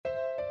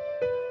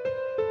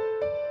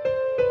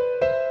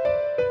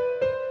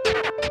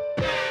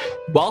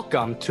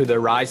Welcome to the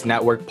Rise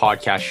Network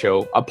podcast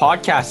show, a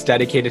podcast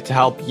dedicated to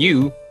help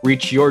you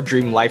reach your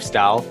dream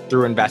lifestyle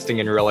through investing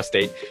in real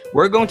estate.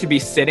 We're going to be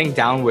sitting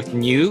down with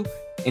new,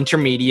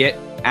 intermediate,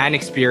 and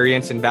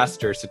experienced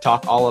investors to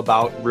talk all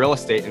about real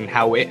estate and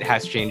how it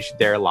has changed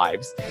their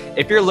lives.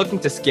 If you're looking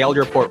to scale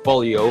your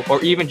portfolio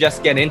or even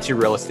just get into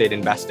real estate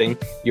investing,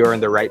 you're in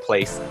the right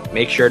place.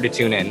 Make sure to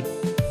tune in.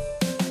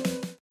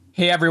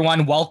 Hey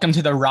everyone, welcome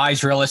to the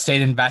Rise Real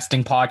Estate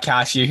Investing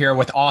Podcast. You're here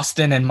with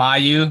Austin and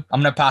Mayu.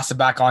 I'm going to pass it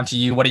back on to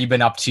you. What have you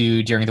been up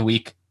to during the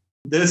week?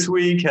 This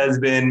week has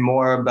been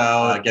more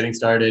about getting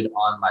started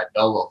on my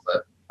billable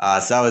flip.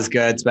 So that was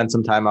good. Spent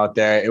some time out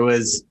there. It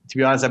was, to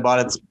be honest, I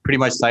bought it pretty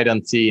much sight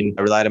unseen.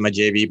 I relied on my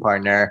JV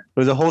partner. It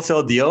was a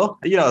wholesale deal.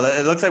 You know,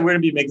 it looks like we're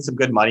going to be making some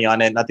good money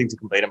on it. Nothing to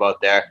complain about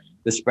there.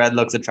 The spread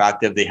looks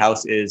attractive. The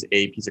house is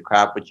a piece of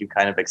crap, which you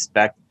kind of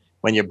expect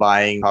when you're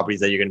buying properties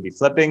that you're going to be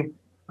flipping.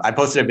 I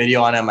posted a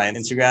video on my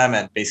Instagram,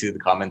 and basically the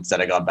comments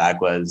that I got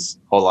back was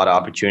a whole lot of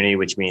opportunity,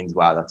 which means,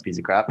 wow, that's a piece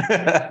of crap.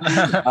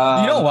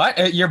 You know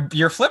what?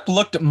 Your flip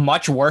looked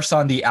much worse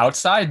on the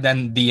outside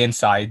than the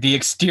inside. The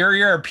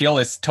exterior appeal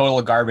is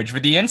total garbage,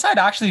 but the inside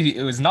actually,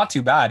 it was not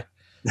too bad.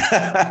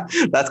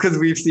 That's because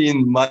we've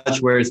seen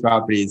much worse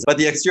properties. But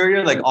the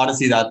exterior,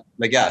 honestly,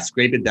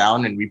 scrape it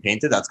down and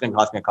repaint it. That's going to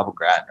cost me a couple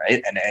grand,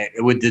 right? And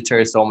it would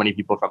deter so many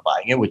people from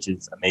buying it, which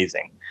is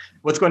amazing.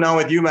 What's going on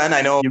with you, man?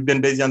 I know you've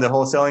been busy on the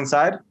wholesaling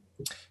side.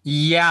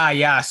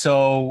 Yeah.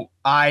 So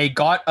I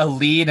got a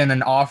lead and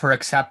an offer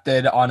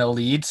accepted on a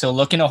lead. So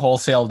looking to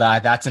wholesale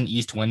that's in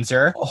East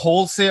Windsor.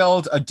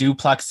 Wholesaled a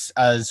duplex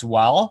as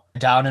well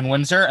down in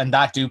Windsor. And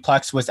that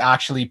duplex was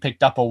actually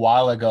picked up a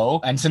while ago.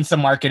 And since the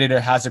market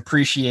has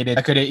appreciated,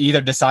 I could have either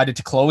decided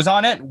to close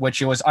on it,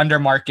 which it was under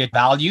market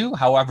value.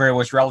 However, it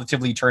was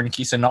relatively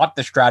turnkey. So not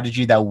the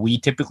strategy that we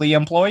typically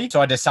employ.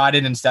 So I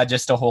decided instead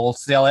just to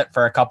wholesale it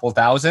for a couple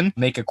thousand,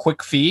 make a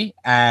quick fee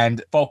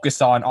and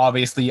focus on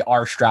obviously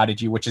our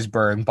strategy, which is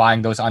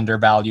buying those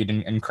undervalued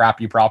and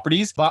crappy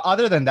properties. But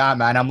other than that,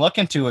 man, I'm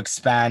looking to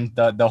expand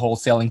the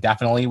wholesaling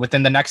definitely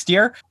within the next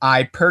year.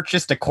 I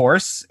purchased a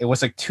course. It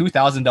was like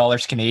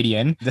 $2,000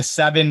 Canadian, the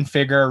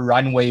 7-figure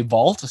runway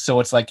vault. So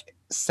it's like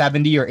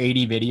 70 or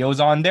 80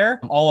 videos on there,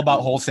 all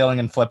about wholesaling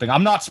and flipping.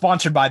 I'm not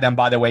sponsored by them,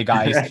 by the way,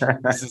 guys.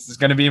 This is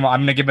going to be,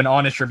 I'm going to give an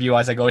honest review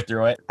as I go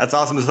through it. That's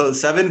awesome. So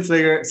seven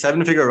figure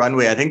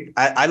runway. I think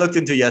I looked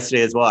into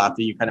yesterday as well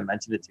after you kind of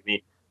mentioned it to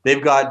me.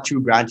 They've got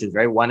two branches,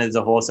 right? One is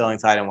the wholesaling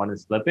side and one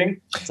is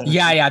flipping.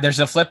 Yeah. There's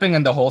the flipping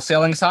and the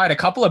wholesaling side. A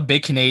couple of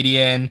big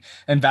Canadian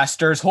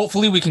investors.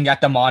 Hopefully we can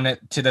get them on it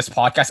to this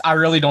podcast. I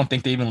really don't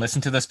think they even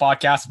listen to this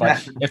podcast,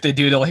 but if they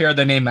do, they'll hear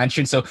the name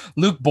mentioned. So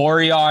Luke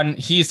Boreon,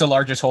 he's the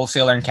largest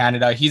wholesaler in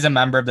Canada. He's a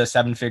member of the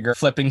 7-figure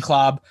flipping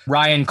club.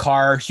 Ryan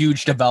Carr,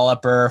 huge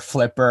developer,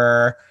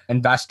 flipper,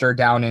 investor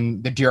down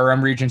in the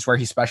Durham regions where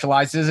he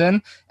specializes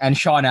in. And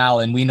Sean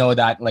Allen, we know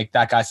that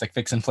that guy's like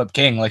fix and flip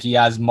king. He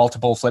has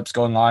multiple flips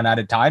going on at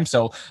a time.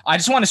 So I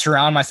just want to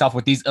surround myself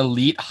with these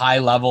elite high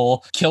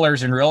level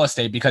killers in real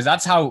estate, because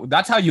that's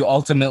how you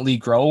ultimately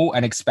grow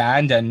and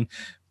expand and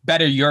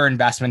better your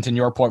investment in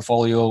your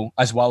portfolio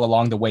as well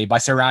along the way, by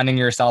surrounding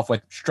yourself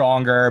with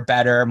stronger,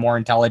 better, more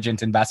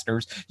intelligent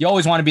investors. You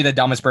always want to be the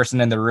dumbest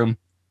person in the room.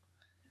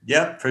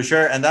 Yeah, for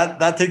sure. And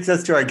that takes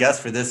us to our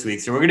guest for this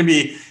week. So we're going to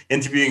be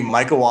interviewing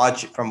Michael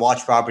Watch from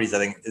Watch Properties, I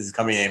think is his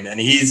company name.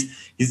 And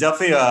he's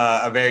definitely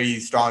a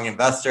very strong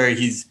investor.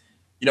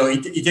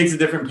 He takes a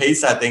different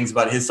pace at things,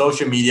 but his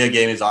social media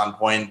game is on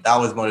point. That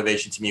was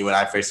motivation to me when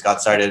I first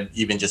got started,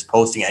 even just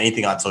posting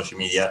anything on social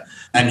media.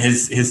 And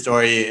his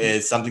story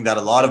is something that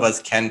a lot of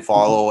us can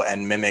follow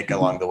and mimic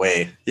along the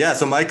way. Yeah,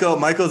 so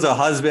Michael's a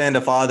husband,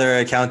 a father,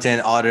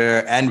 accountant,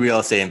 auditor, and real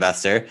estate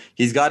investor.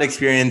 He's got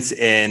experience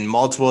in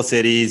multiple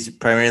cities,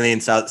 primarily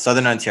in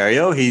Southern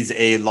Ontario. He's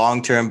a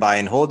long-term buy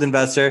and hold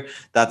investor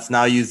that's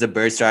now used the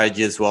BRRRR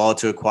strategy as well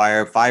to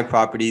acquire 5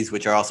 properties,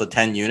 which are also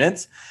 10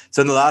 units.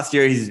 So in the last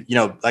year, he's,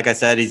 like I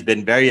said, he's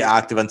been very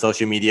active on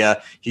social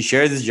media. He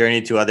shares his journey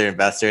to other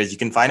investors. You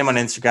can find him on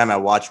Instagram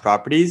at Watch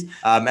Properties.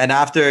 And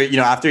after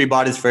he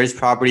bought his first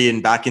property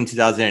back in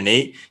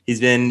 2008, he's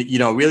been,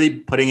 really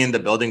putting in the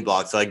building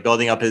blocks, so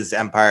building up his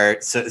empire,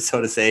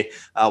 so to say,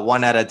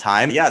 one at a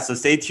time. Yeah. So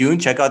stay tuned.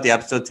 Check out the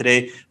episode today.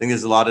 I think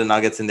there's a lot of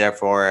nuggets in there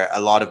for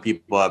a lot of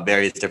people of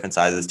various different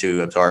sizes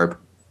to absorb.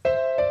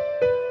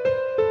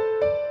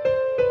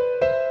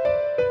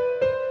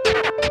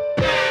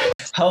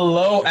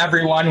 Hello,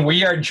 everyone.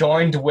 We are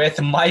joined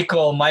with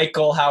Michael.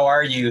 Michael, how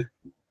are you?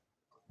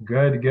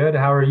 Good.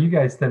 How are you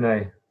guys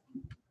tonight?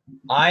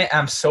 I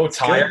am so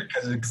tired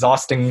because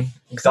exhausting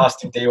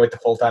day with the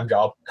full-time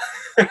job.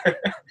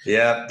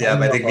 Yeah.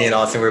 I think me and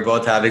Austin, we're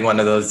both having one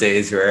of those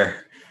days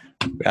where,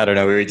 I don't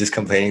know, we were just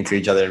complaining to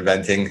each other and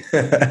venting.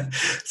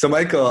 So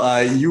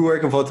Michael, you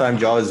work a full-time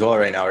job as well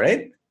right now,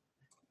 right?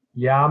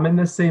 Yeah, I'm in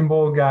the same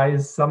boat,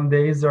 guys. Some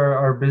days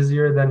are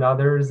busier than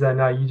others, and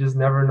you just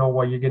never know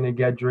what you're going to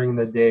get during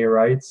the day,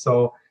 right?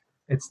 So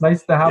it's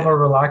nice to have a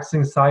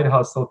relaxing side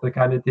hustle to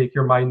kind of take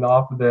your mind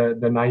off the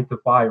 9 to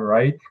 5,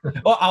 right?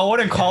 Well, I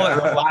wouldn't call it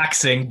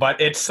relaxing, but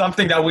it's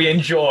something that we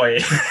enjoy.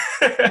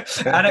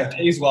 And it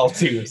pays well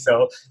too.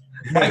 So,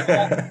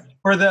 Michael,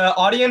 for the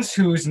audience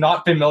who's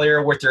not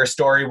familiar with your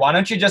story, why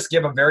don't you just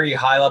give a very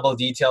high level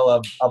detail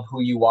of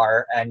who you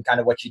are and kind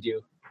of what you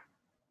do?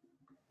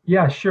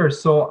 Yeah, sure.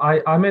 So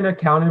I'm an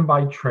accountant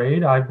by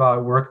trade. I've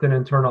worked in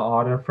internal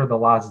audit for the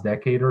last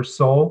decade or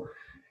so.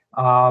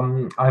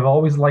 I've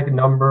always liked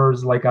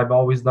numbers. Like I've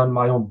always done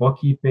my own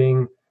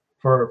bookkeeping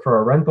for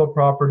our rental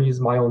properties,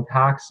 my own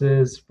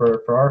taxes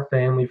for our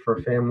family,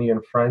 for family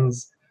and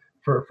friends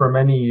for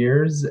many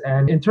years.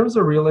 And in terms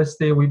of real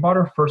estate, we bought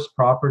our first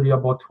property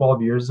about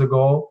 12 years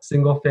ago,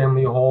 single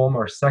family home.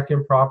 Our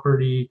second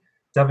property,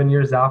 7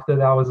 years after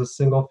that, was a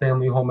single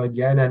family home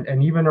again.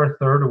 And even our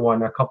third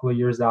one, a couple of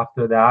years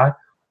after that,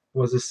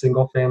 was a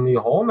single family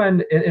home.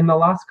 And in the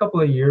last couple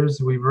of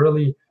years, we've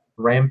really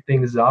ramped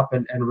things up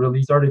and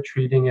really started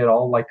treating it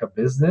all like a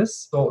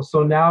business.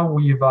 So now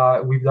we've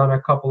done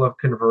a couple of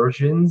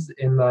conversions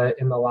in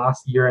the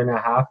last year and a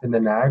half in the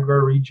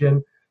Niagara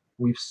region.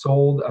 We've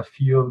sold a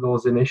few of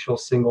those initial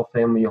single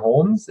family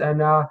homes, and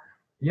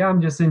yeah,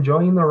 I'm just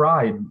enjoying the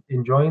ride,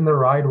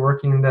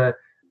 working the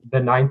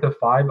 9 to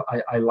 5.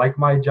 I like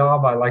my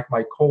job. I like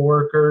my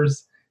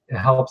coworkers. It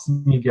helps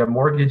me get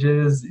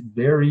mortgages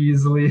very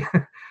easily.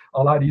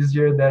 A lot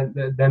easier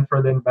than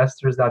for the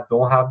investors that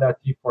don't have that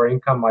T4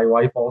 income. My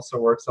wife also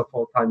works a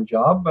full-time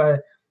job,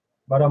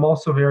 but I'm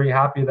also very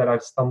happy that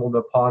I've stumbled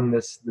upon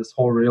this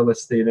whole real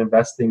estate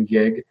investing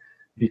gig,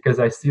 because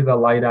I see the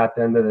light at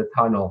the end of the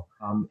tunnel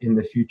in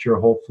the future,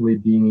 hopefully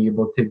being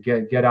able to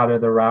get out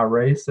of the rat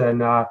race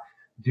and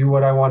do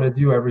what I want to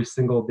do every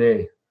single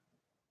day.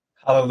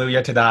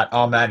 Hallelujah to that.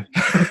 Amen.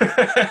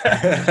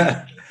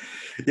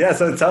 Yeah,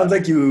 so it sounds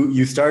like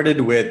you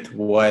started with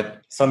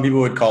what some people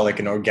would call like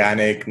an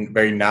organic,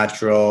 very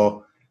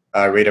natural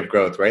rate of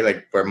growth, right?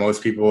 Like where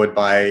most people would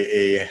buy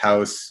a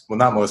house. Well,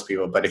 not most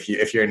people, but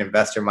if you're an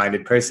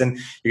investor-minded person,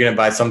 you're going to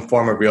buy some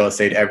form of real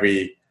estate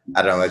every,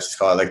 I don't know, let's just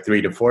call it like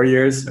 3 to 4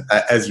 years.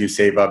 As you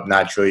save up,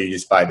 naturally, you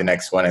just buy the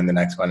next one and the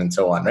next one and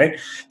so on, right?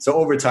 So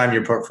over time,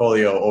 your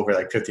portfolio over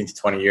like 15 to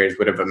 20 years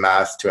would have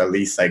amassed to at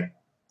least like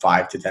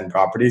 5 to 10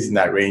 properties in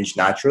that range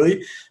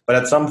naturally. But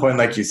at some point,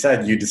 like you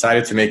said, you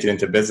decided to make it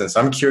into business.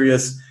 So I'm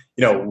curious,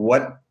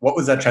 what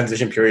was that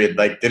transition period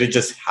like? Did it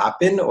just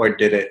happen, or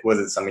was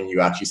it something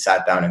you actually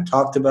sat down and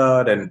talked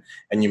about and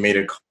you made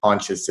a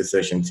conscious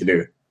decision to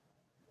do?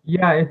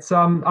 Yeah, it's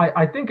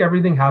I think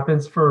everything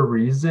happens for a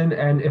reason.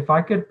 And if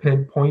I could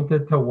pinpoint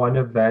it to one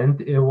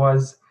event, it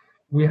was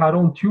we had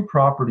owned 2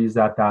 properties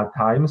at that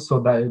time.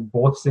 So that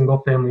both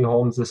single family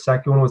homes. The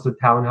second one was a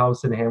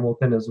townhouse in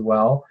Hamilton as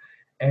well.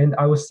 And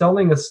I was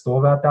selling a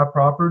stove at that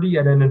property,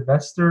 and an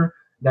investor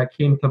that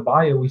came to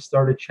buy it, we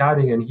started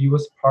chatting, and he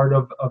was part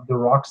of the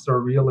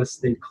Rockstar Real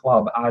Estate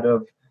Club out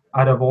of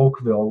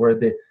Oakville, where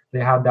they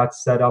had that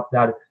set up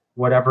that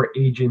whatever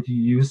agent you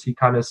use, he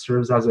kind of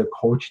serves as a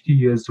coach to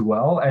you as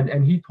well.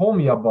 And he told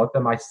me about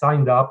them. I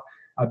signed up.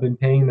 I've been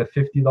paying the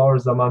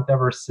 $50 a month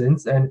ever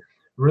since. And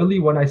really,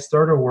 when I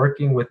started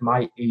working with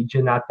my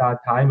agent at that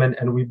time,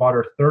 and we bought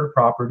our third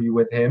property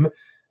with him,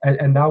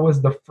 and that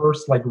was the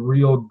first like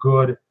real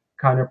good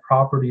kind of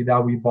property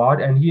that we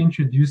bought. And he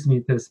introduced me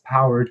to his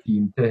power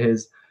team, to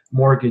his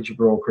mortgage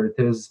broker,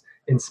 to his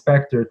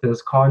inspector, to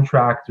his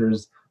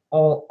contractors,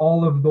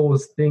 all of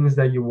those things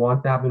that you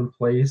want to have in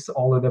place,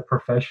 all of the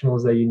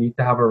professionals that you need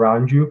to have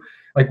around you.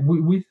 Like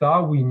we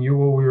thought we knew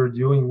what we were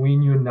doing. We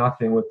knew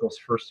nothing with those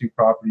first 2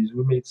 properties.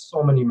 We made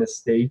so many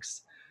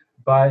mistakes,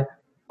 but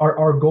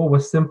our goal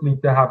was simply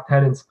to have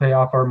tenants pay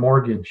off our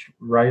mortgage,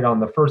 right, on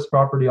the first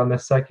property, on the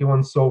second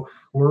one. So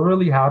we're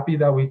really happy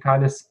that we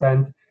kind of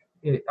spent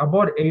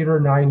about 8 or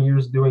 9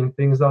 years doing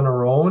things on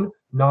our own,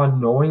 not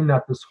knowing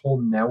that this whole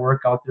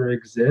network out there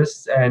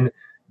exists. And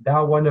that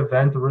one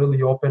event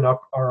really opened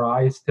up our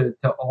eyes to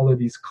all of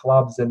these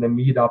clubs and the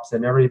meetups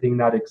and everything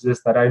that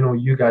exists that I know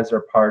you guys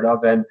are part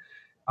of. And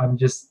I'm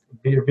just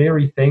very,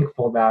 very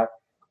thankful that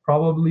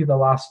probably the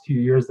last 2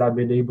 years I've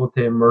been able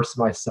to immerse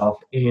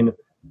myself in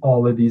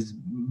all of these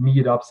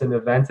meetups and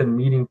events and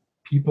meeting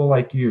people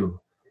like you.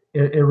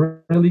 It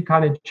really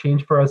kind of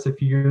changed for us a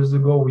few years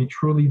ago. We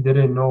truly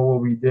didn't know what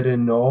we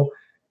didn't know.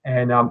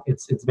 And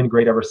it's been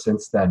great ever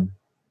since then.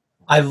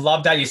 I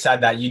love that you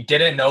said that. You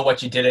didn't know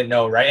what you didn't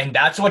know, right? And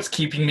that's what's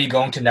keeping me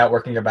going to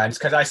networking events.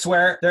 Because I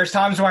swear there's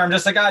times where I'm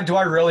just like, do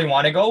I really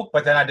want to go?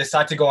 But then I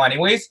decide to go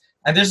anyways.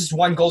 And there's just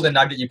one golden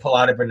nugget you pull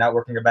out of a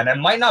networking event. It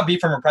might not be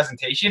from a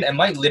presentation. It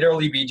might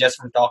literally be just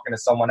from talking to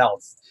someone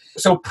else.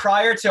 So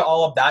prior to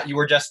all of that,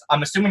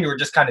 I'm assuming you were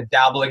just kind of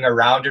dabbling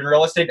around in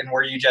real estate, and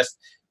were you just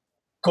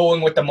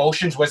going with the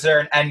motions? Was there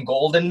an end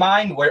goal in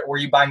mind? Were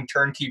you buying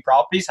turnkey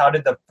properties? How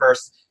did the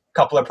first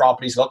couple of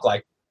properties look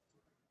like?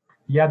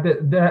 Yeah,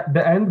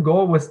 the end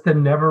goal was to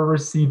never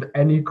receive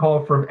any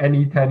call from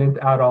any tenant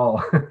at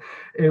all.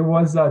 It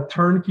was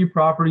turnkey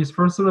properties.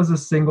 First one was a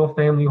single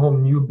family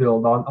home new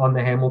build on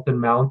the Hamilton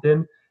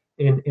Mountain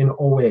in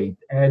 08.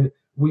 And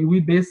we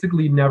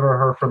basically never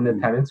heard from the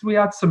tenants. We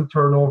had some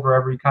turnover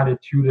every kind of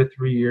 2 to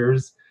 3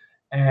 years,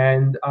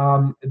 and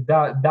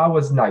that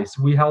was nice.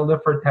 We held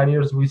it for 10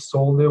 years. We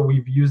sold it.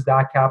 We've used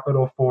that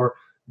capital for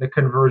the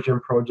conversion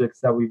projects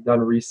that we've done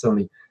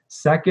recently.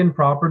 Second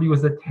property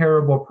was a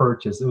terrible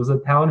purchase. It was a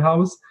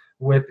townhouse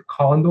with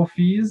condo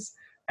fees,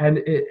 and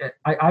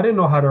I didn't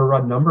know how to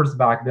run numbers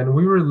back then.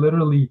 We were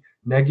literally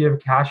negative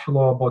cash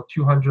flow about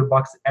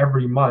 $200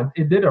 every month.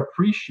 It did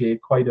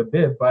appreciate quite a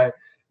bit, but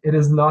it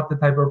is not the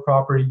type of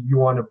property you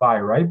want to buy,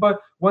 right? But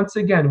once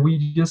again,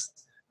 we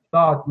just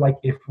thought, like,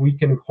 if we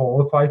can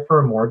qualify for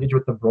a mortgage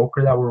with the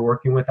broker that we're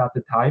working with at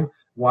the time,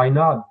 why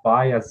not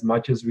buy as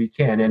much as we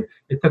can? And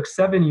it took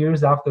 7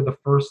 years after the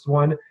first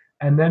one,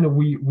 and then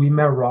we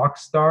met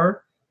Rockstar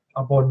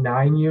about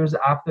 9 years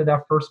after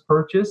that first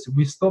purchase.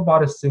 We still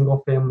bought a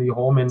single family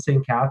home in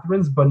St.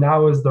 Catharines, but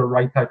now is the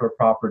right type of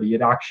property.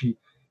 It actually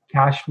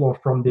cash flow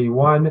from day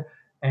one,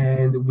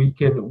 and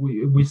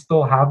we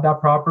still have that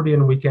property,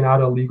 and we can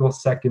add a legal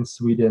second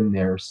suite in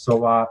there.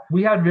 So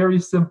we had very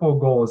simple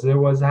goals. It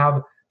was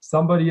have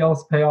somebody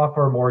else pay off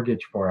our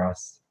mortgage for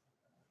us.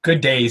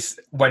 Good days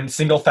when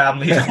single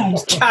family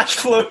homes cash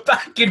flow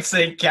back in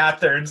St.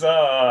 Catharines.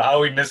 Oh, how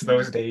we miss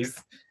those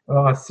days.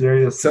 Oh,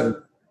 seriously.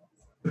 So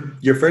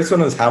your first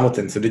one was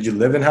Hamilton. So did you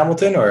live in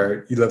Hamilton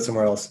or you live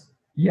somewhere else?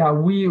 Yeah,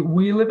 we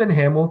live in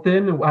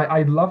Hamilton.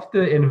 I'd love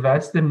to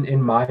invest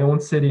in my own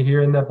city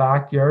here in the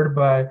backyard,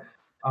 but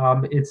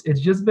it's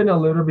just been a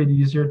little bit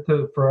easier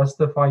for us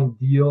to find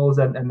deals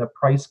and the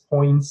price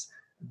points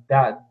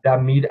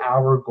that meet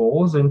our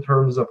goals in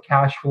terms of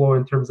cash flow,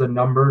 in terms of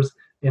numbers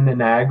in the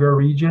Niagara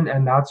region.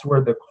 And that's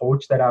where the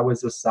coach that I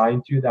was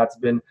assigned to, that's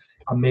been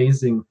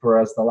amazing for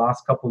us the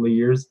last couple of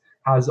years,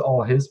 has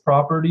all his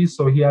properties.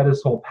 So he had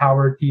his whole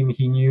power team.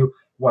 He knew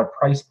what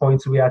price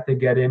points we had to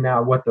get in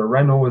at, what the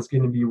rental was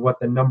going to be, what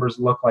the numbers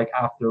look like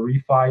after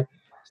refi.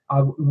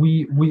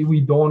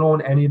 We don't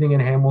own anything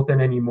in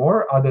Hamilton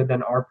anymore other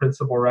than our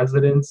principal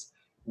residence.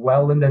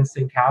 Welland and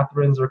St.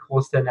 Catharines are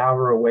close to an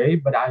hour away,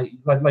 but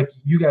like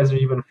you guys are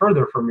even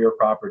further from your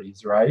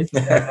properties, right?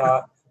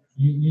 And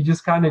you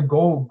just kind of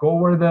go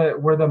where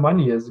the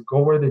money is, go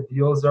where the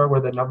deals are,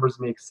 where the numbers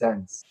make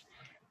sense.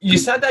 You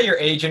said that your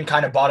agent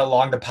kind of bought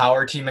along the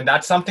power team, and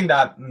that's something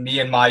that me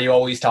and Mayu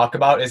always talk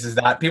about is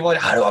that people are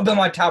like, how do I build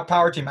my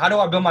power team? How do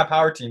I build my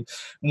power team?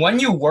 When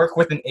you work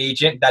with an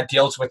agent that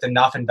deals with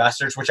enough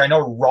investors, which I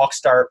know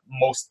Rockstar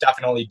most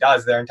definitely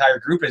does, their entire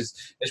group is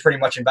pretty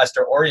much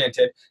investor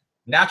oriented.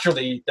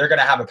 Naturally, they're going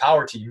to have a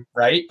power team,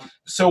 right?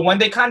 So when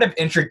they kind of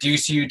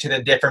introduce you to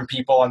the different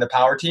people on the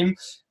power team,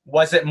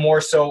 was it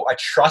more so a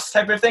trust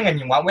type of thing and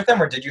you went with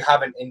them, or did you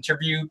have an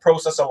interview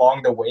process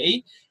along the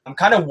way?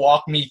 Kind of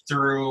walk me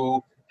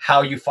through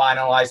how you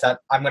finalized that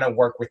I'm going to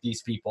work with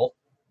these people.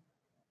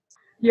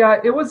 Yeah,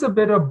 it was a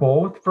bit of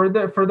both. For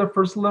the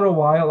first little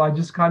while, I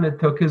just kind of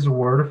took his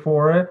word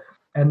for it.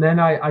 And then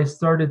I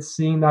started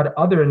seeing that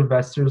other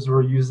investors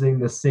were using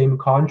the same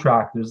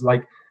contractors,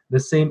 like the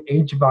same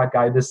HVAC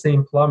guy, the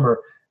same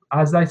plumber.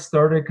 As I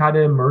started kind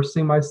of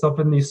immersing myself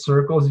in these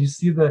circles, you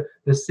see the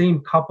same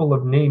couple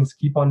of names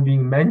keep on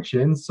being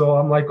mentioned. So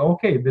I'm like,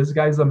 okay, this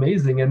guy's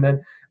amazing. And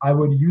then I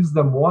would use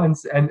them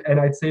once and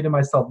I'd say to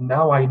myself,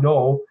 now I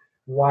know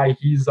why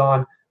he's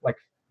on like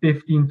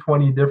 15,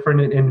 20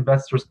 different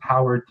investors'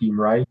 power team,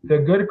 right? The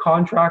good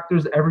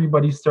contractors,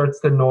 everybody starts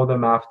to know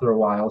them after a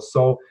while.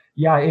 So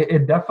yeah,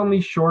 it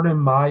definitely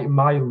shortened my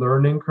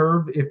learning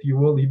curve, if you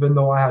will, even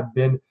though I had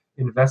been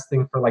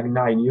investing for like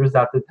 9 years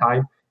at the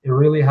time. It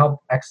really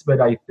helped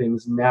expedite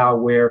things now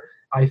where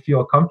I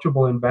feel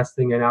comfortable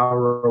investing an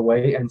hour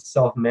away and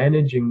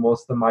self-managing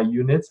most of my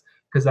units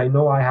because I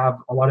know I have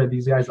a lot of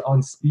these guys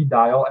on speed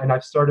dial, and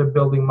I've started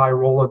building my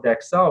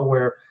Rolodex out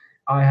where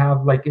I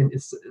have, like, in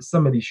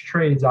some of these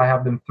trades, I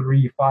have them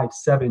 3, 5,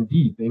 7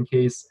 deep in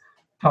case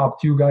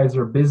top 2 guys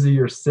are busy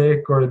or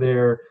sick or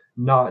they're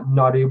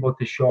not able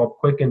to show up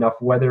quick enough,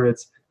 whether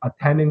it's a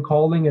tenant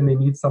calling and they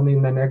need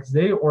something the next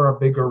day or a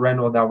bigger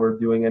rental that we're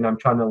doing and I'm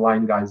trying to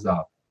line guys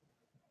up.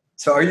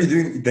 So you're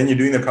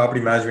doing the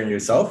property management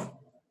yourself?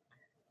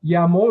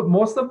 Yeah,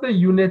 most of the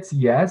units,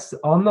 yes.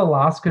 On the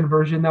last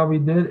conversion that we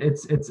did,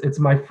 it's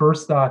my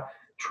first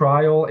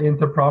trial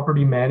into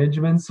property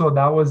management. So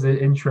that was an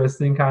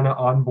interesting kind of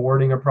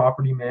onboarding a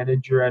property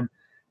manager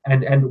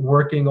and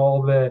working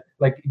all the,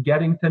 like,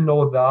 getting to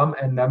know them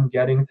and them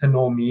getting to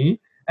know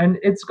me. And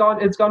it's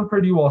gone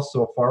pretty well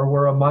so far.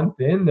 We're a month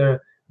in.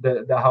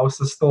 The house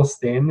is still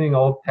standing.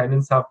 All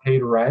tenants have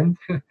paid rent.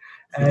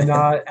 And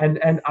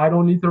I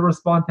don't need to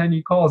respond to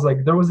any calls.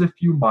 Like, there was a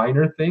few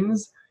minor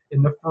things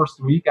in the first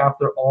week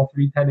after all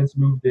 3 tenants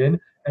moved in,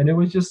 and it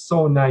was just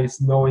so nice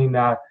knowing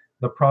that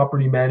the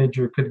property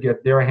manager could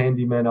get their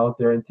handyman out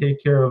there and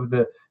take care of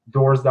the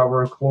doors that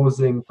weren't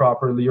closing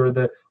properly or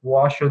the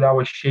washer that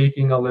was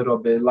shaking a little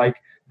bit. Like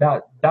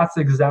that's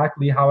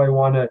exactly how I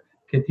want to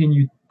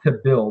continue to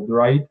build,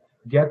 right?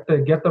 Get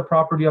the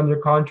property under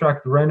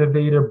contract,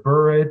 renovate it,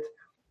 burr it,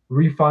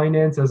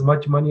 refinance as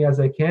much money as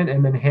I can,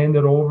 and then hand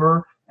it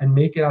over and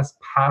make it as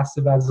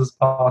passive as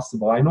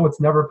possible. I know it's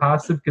never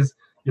passive because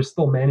you're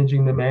still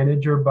managing the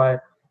manager,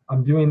 but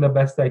I'm doing the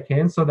best I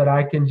can so that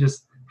I can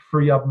just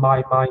free up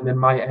my mind and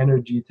my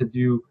energy to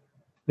do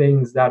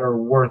things that are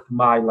worth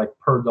my like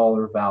per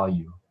dollar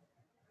value.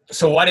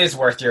 So what is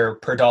worth your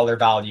per dollar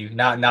value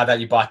now that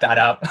you brought that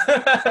up?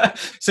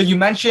 So you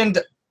mentioned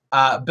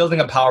building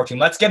a power team.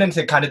 Let's get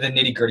into kind of the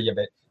nitty gritty of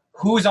it.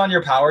 Who's on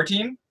your power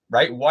team,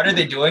 right? What are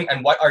they doing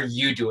and what are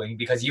you doing?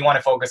 Because you want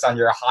to focus on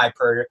your high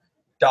per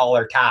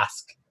dollar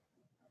task.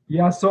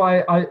 Yeah, so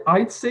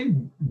I'd say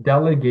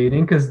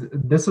delegating, because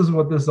this is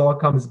what this all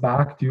comes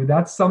back to.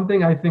 That's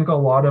something I think a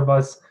lot of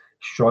us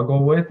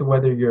struggle with,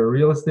 whether you're a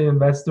real estate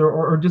investor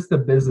or just a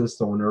business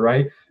owner,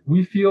 right?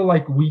 We feel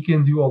like we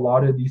can do a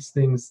lot of these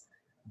things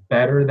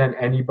better than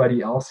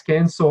anybody else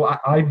can. So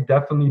I've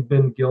definitely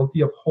been guilty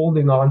of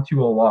holding on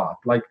to a lot.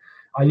 Like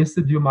I used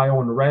to do my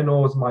own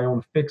rentals, my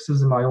own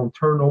fixes, my own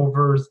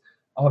turnovers.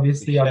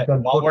 Obviously, I've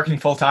done while working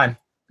full time.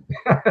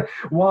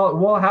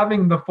 while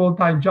having the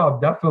full-time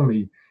job,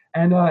 definitely.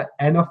 And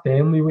a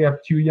family. We have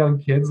 2 young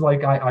kids.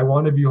 Like I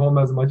want to be home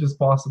as much as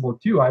possible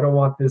too. I don't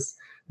want this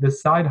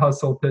side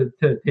hustle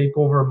to take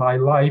over my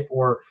life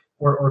or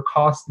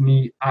cost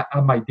me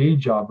at my day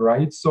job,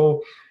 right?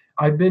 So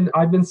I've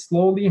been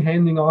slowly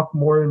handing off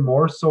more and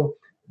more. So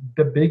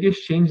the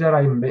biggest change that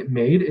I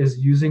made is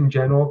using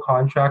general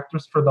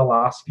contractors for the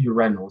last few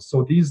rentals.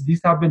 So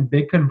these have been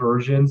big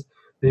conversions.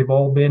 They've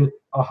all been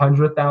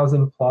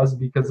 100,000 plus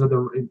because of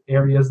the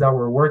areas that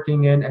we're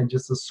working in and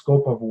just the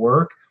scope of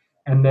work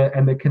and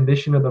the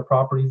condition of the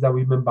properties that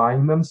we've been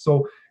buying them.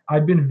 So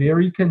I've been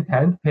very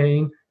content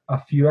paying a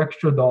few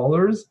extra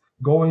dollars,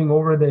 going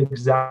over the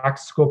exact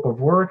scope of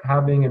work,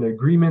 having an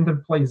agreement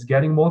in place,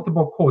 getting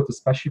multiple quotes,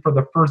 especially for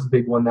the first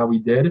big one that we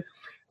did,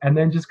 and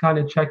then just kind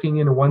of checking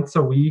in once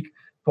a week,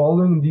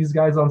 following these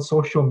guys on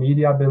social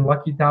media. I've been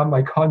lucky to have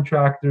my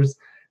contractors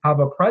have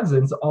a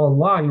presence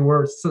online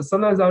where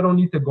sometimes I don't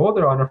need to go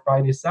there on a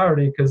Friday,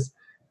 Saturday, because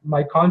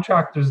my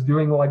contractor's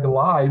doing like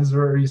lives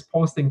where he's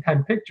posting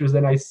 10 pictures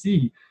and I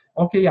see,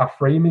 okay, yeah,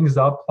 framing's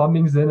up,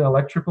 plumbing's in,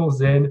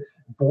 electrical's in,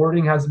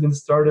 boarding has been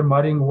started,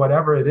 mudding,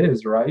 whatever it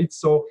is, right?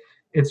 So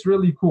it's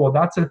really cool.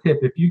 That's a tip.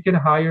 If you can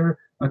hire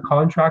a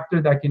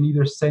contractor that can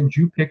either send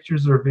you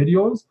pictures or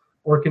videos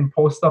or can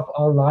post stuff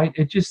online,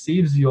 it just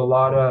saves you a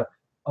lot of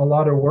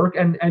work.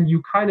 And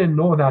you kind of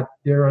know that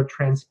they're a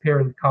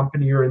transparent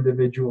company or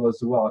individual as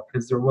well,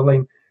 because they're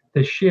willing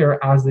to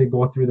share as they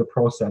go through the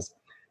process.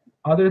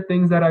 Other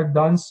things that I've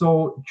done,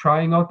 so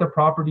trying out the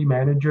property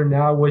manager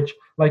now, which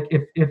like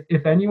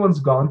if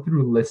anyone's gone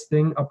through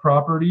listing a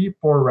property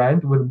for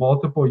rent with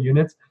multiple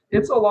units,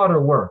 it's a lot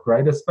of work,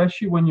 right?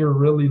 Especially when you're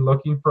really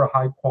looking for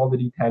high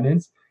quality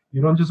tenants.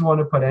 You don't just want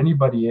to put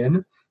anybody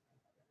in.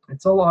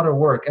 It's a lot of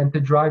work. And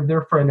to drive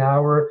there for an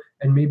hour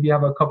and maybe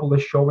have a couple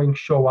of showings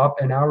show up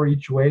an hour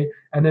each way,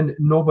 and then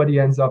nobody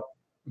ends up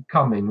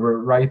coming,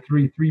 right?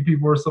 Three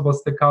people were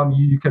supposed to come.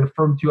 You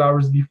confirm 2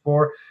 hours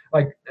before.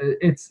 Like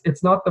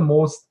it's not the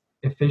most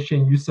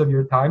efficient use of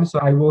your time. So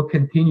I will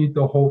continue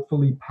to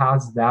hopefully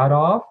pass that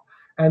off.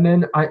 And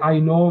then I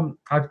know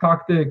I've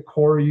talked to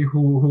Corey,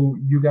 who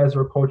you guys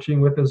are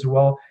coaching with as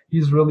well.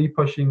 He's really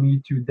pushing me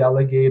to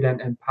delegate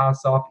and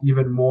pass off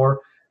even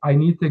more. I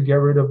need to get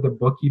rid of the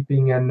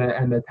bookkeeping and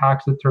the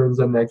tax returns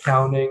and the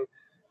accounting.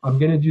 I'm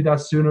gonna do that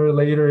sooner or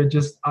later. It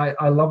just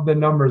I love the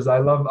numbers. I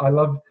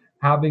love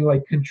having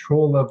like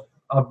control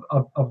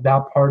of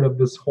that part of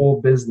this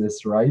whole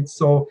business, right?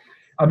 So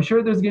I'm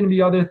sure there's going to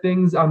be other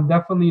things. I'm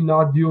definitely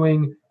not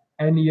doing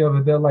any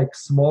of the like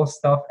small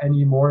stuff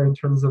anymore in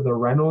terms of the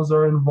rentals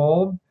are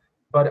involved,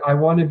 but I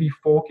want to be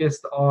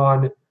focused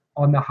on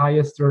the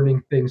highest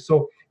earning things.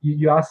 So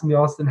you asked me,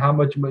 Austin, how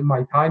much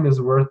my time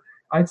is worth.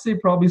 I'd say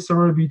probably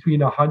somewhere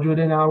between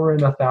 $100 an hour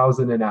and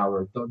 $1,000 an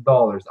hour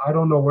dollars. I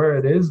don't know where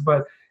it is,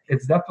 but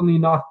it's definitely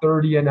not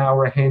 30 an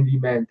hour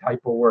handyman type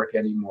of work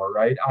anymore,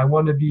 right? I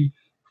want to be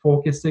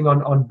focusing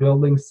on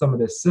building some of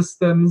the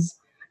systems.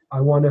 I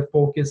want to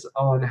focus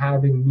on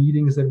having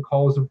meetings and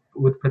calls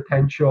with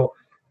potential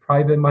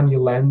private money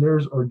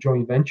lenders or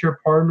joint venture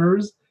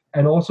partners,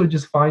 and also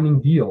just finding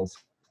deals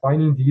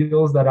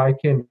that I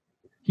can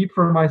keep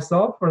for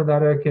myself or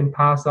that I can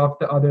pass off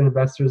to other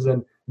investors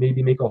and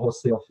maybe make a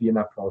wholesale fee in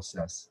that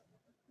process.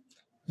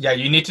 Yeah,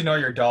 you need to know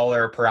your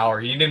dollar per hour.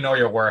 You need to know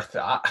your worth.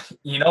 Me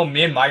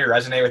and Mayu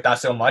resonate with that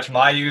so much.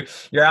 Mayu,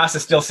 your ass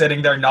is still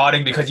sitting there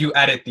nodding because you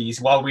edit these.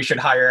 Well, we should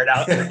hire it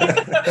out.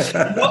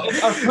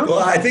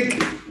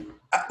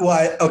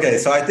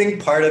 So I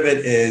think part of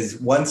it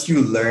is once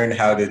you learn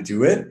how to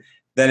do it,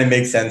 then it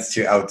makes sense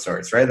to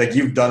outsource, right? Like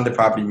you've done the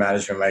property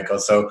management, Michael.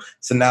 So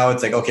now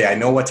it's like, okay, I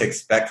know what to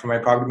expect from my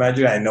property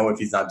manager. I know if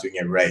he's not doing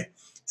it right.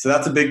 So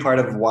that's a big part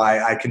of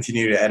why I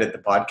continue to edit the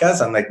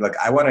podcast. I'm like, look,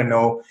 I want to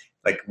know,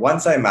 like,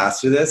 once I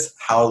master this,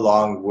 how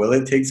long will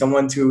it take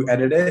someone to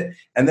edit it?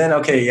 And then,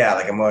 okay, yeah,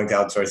 like I'm willing to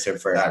outsource it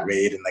for that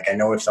rate. And like, I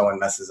know if someone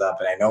messes up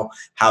and I know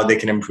how they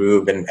can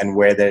improve and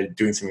where they're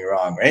doing something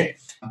wrong, right?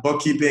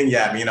 Bookkeeping,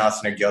 yeah, me and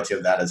Austin are guilty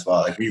of that as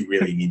well. Like we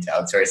really need to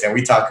outsource and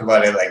we talk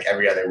about it like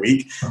every other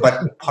week.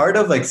 But part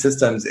of like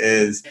systems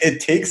is it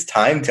takes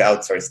time to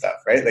outsource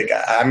stuff, right? Like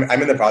I'm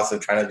in the process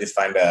of trying to just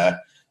find a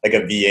like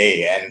a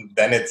VA. And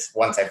then it's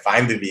once I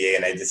find the VA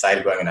and I decide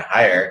who I'm going to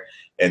hire,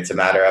 it's a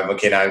matter of,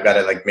 okay, now I've got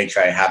to like make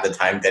sure I have the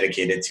time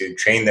dedicated to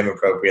train them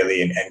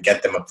appropriately and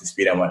get them up to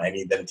speed on what I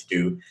need them to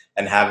do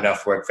and have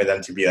enough work for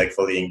them to be like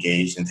fully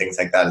engaged and things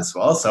like that as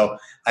well. So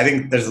I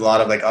think there's a lot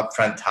of like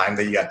upfront time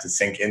that you have to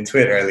sink into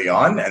it early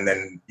on, and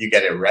then you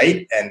get it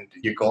right and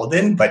you're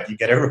golden, but you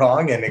get it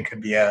wrong and it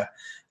could be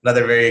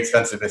another very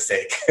expensive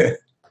mistake.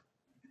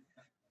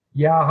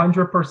 Yeah,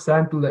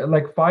 100%.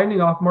 Like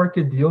finding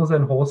off-market deals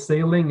and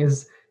wholesaling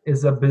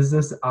is a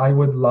business I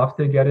would love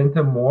to get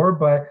into more,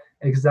 but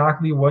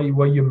exactly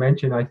what you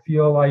mentioned, I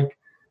feel like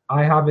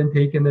I haven't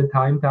taken the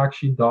time to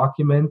actually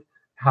document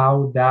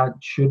how that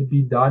should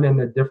be done and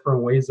the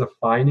different ways of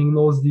finding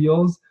those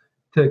deals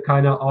to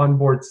kind of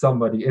onboard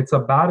somebody. It's a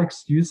bad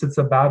excuse, it's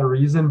a bad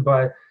reason,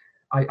 but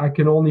I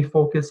can only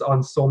focus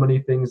on so many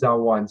things at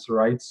once,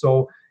 right?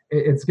 So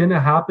it's going to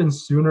happen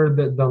sooner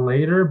than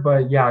later,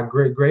 but yeah,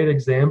 great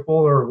example,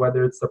 or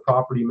whether it's the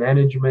property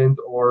management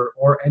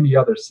or any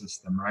other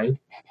system, right?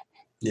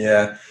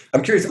 Yeah,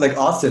 I'm curious, like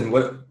Austin,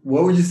 what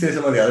would you say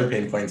some of the other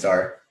pain points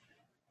are?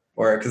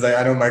 Or because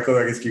I know Michael,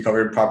 I guess you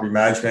covered property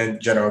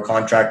management, general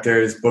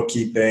contractors,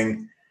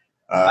 bookkeeping.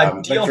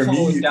 Deal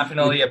flow is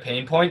definitely a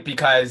pain point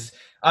because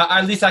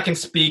at least I can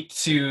speak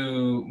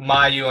to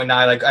Mayu and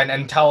I, like,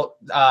 and tell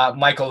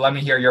Michael, let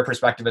me hear your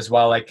perspective as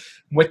well. Like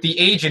with the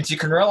agents, you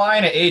can rely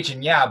on an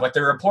agent, yeah, but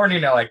they're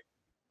reporting to like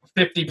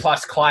 50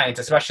 plus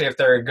clients, especially if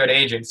they're a good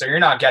agent. So you're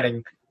not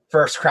getting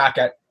first crack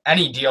at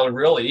any deal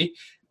really.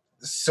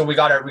 So we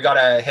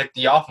gotta hit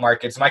the off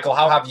markets. Michael,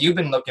 how have you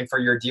been looking for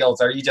your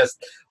deals?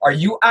 Are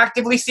you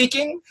actively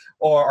seeking,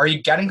 or are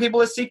you getting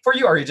people to seek for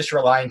you, or are you just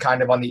relying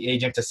kind of on the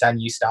agent to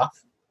send you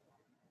stuff?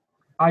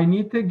 I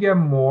need to get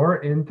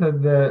more into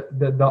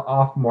the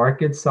off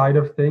market side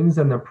of things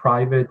and the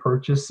private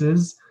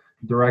purchases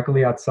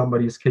directly at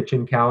somebody's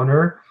kitchen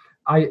counter.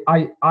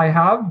 I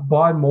have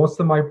bought most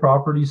of my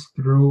properties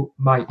through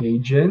my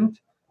agent.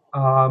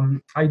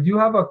 I do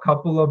have a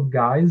couple of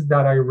guys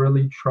that I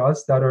really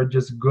trust that are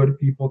just good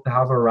people to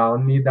have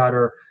around me that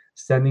are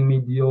sending me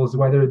deals,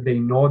 whether they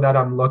know that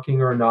I'm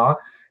looking or not.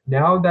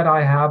 Now that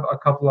I have a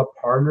couple of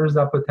partners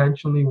that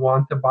potentially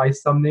want to buy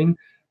something,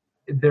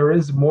 there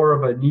is more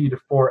of a need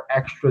for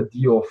extra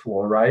deal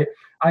flow, right?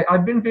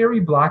 I've been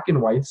very black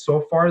and white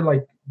so far,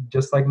 like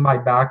just like my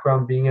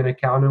background being an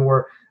accountant,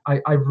 where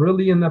I've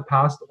really in the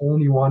past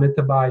only wanted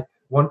to buy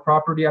one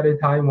property at a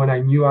time when I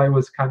knew I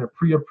was kind of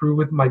pre-approved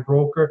with my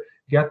broker,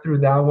 get through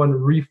that one,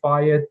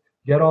 refi it,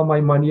 get all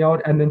my money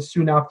out, and then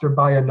soon after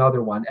buy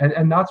another one.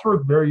 And that's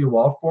worked very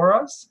well for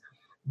us.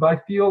 But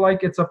I feel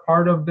like it's a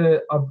part of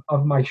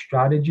of my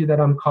strategy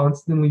that I'm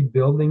constantly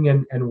building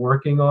and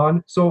working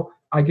on. So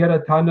I get a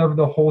ton of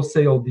the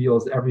wholesale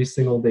deals every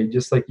single day,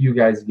 just like you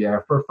guys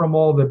get from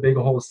all the big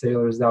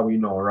wholesalers that we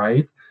know,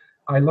 right?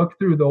 I look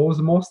through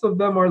those. Most of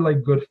them are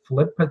like good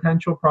flip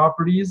potential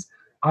properties.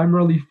 I'm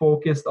really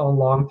focused on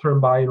long-term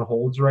buy and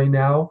holds right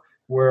now,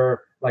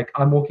 where like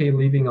I'm okay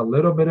leaving a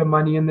little bit of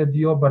money in the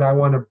deal, but I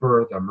want to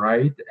burn them,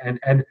 right?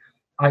 And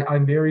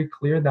I'm very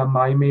clear that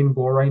my main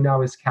goal right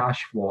now is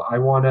cash flow. I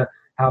want to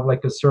have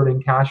like a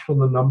certain cash flow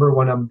number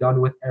when I'm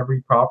done with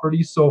every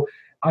property. So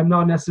I'm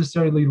not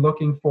necessarily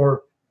looking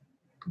for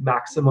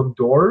maximum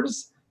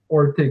doors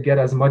or to get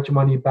as much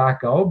money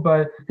back out.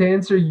 But to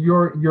answer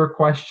your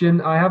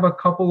question, I have a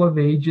couple of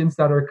agents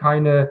that are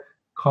kind of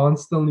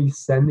constantly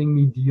sending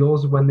me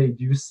deals when they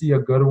do see a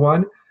good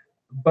one.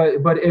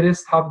 But it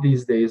is tough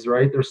these days,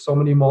 right? There's so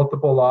many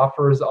multiple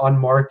offers on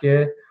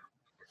market.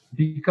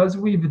 Because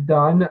we've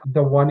done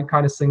the one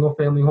kind of single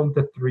family home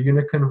to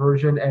 3-unit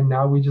conversion, and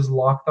now we just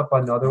locked up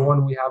another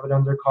one, we have it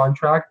under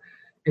contract.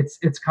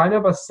 It's kind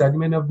of a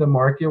segment of the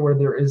market where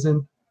there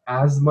isn't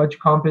as much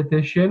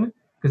competition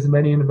because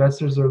many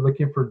investors are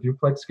looking for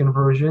duplex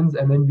conversions,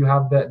 and then you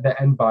have the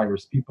end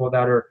buyers, people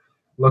that are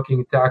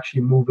looking to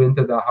actually move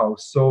into the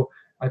house. So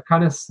I've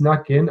kind of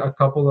snuck in a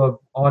couple of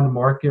on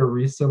market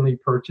recently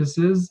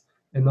purchases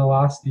in the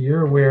last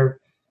year where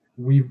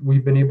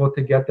we've been able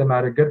to get them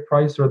at a good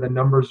price or the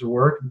numbers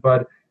work,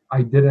 but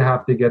I didn't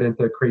have to get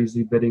into a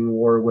crazy bidding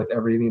war with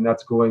everything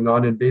that's going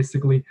on in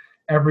basically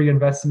every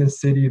investment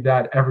city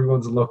that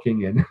everyone's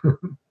looking in.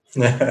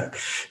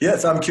 Yeah,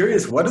 so I'm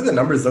curious, what do the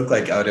numbers look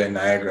like out in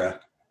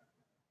Niagara?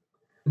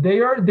 They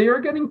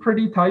are getting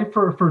pretty tight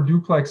for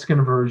duplex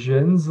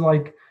conversions.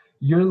 Like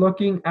you're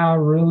looking at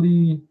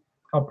really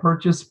a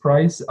purchase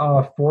price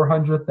of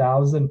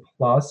 400,000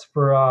 plus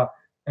for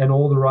an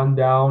old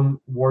rundown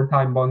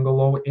wartime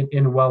bungalow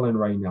in Welland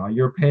right now.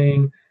 You're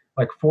paying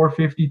like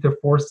 450 to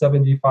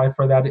 475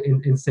 for that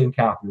in St.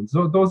 Catharines.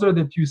 So those are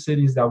the two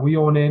cities that we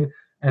own in,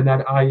 and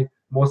that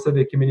most of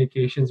the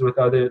communications with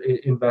other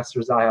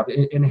investors I have.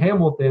 In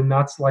Hamilton,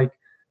 that's like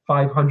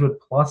 500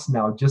 plus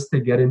now just to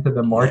get into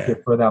the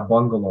market for that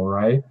bungalow,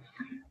 right?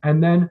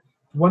 And then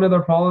one of the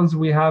problems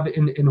we have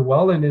in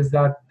Welland is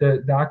that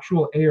the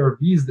actual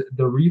ARVs,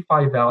 the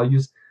refi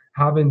values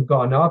haven't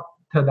gone up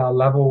to that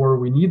level where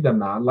we need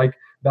them at. Like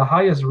the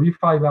highest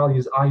refi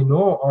values I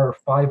know are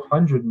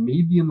 500,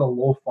 maybe in the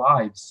low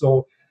fives.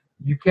 So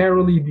you can't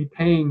really be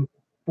paying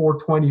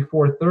 420,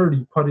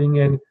 430, putting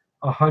in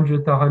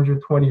 100 to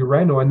 120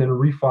 reno and then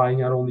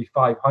refining at only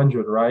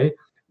 500, right?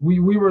 We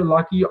were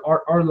lucky.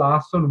 Our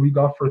last one we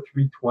got for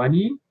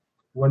 320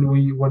 when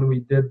we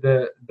did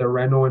the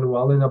reno in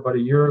Welland about a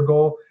year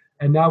ago.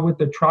 And now with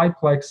the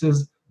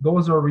triplexes,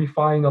 those are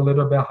refining a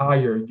little bit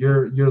higher.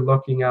 You're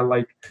looking at,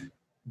 like,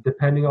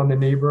 depending on the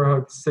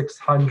neighborhood,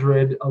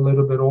 600, a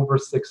little bit over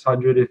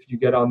 600 if you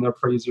get on the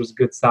appraiser's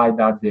good side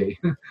that day.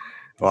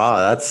 Wow,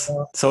 that's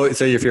so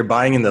if you're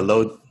buying in the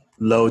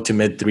low to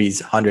mid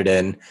 300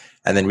 and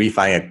then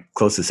refining at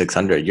close to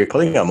 600, you're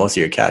pulling out most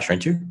of your cash,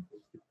 aren't you?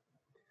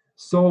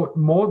 So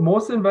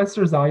most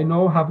investors I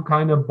know have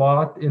kind of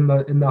bought in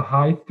the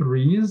high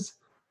threes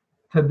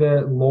to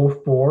the low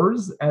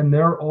fours, and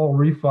they're all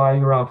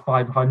refining around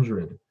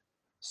 500.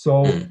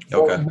 So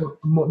okay.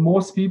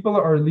 Most people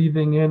are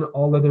leaving in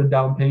all of their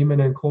down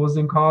payment and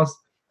closing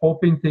costs,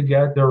 hoping to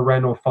get their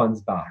rental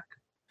funds back.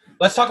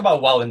 Let's talk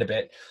about Welland a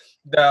bit.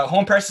 The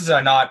home prices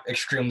are not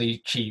extremely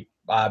cheap,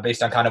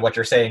 based on kind of what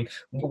you're saying.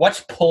 What's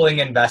pulling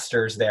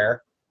investors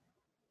there?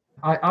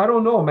 I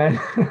don't know, man.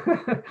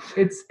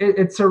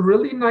 It's a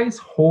really nice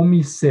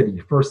homey city.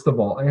 First of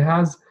all, it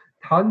has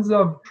tons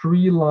of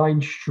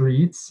tree-lined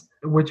streets,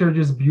 which are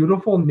just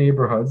beautiful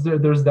neighborhoods.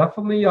 There's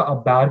definitely a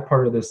bad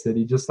part of the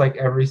city, just like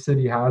every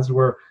city has,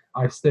 where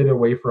I've stayed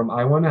away from.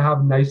 I want to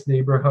have nice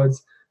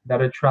neighborhoods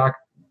that attract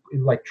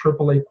like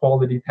AAA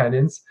quality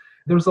tenants.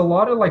 There's a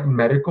lot of like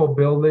medical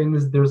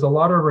buildings. There's a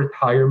lot of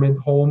retirement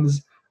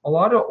homes, a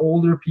lot of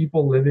older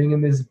people living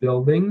in these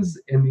buildings,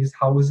 in these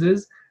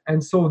houses.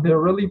 And so they're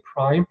really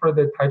prime for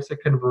the types of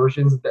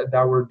conversions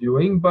that we're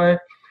doing. But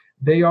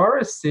they are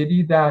a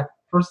city that,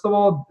 first of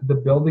all, the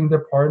building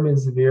department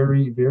is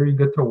very, very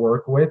good to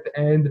work with.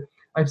 And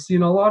I've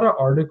seen a lot of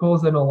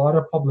articles and a lot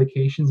of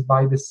publications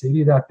by the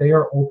city that they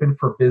are open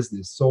for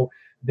business. So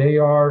they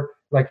are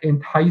like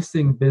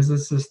enticing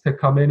businesses to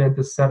come in and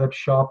to set up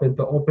shop and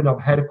to open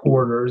up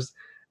headquarters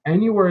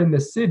anywhere in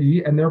the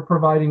city. And they're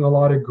providing a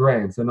lot of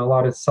grants and a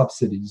lot of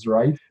subsidies,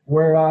 right?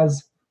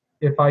 Whereas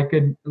if I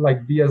could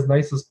like be as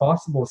nice as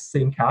possible,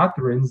 St.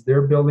 Catharines,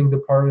 their building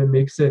department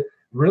makes it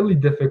really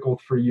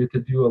difficult for you to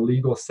do a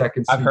legal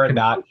second suite. I've heard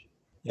that.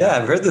 Yeah,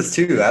 I've heard this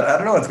too. I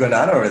don't know what's going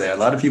on over there. A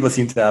lot of people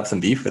seem to have some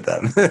beef with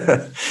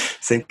them.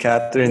 St.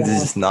 Catharines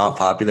is just not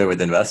popular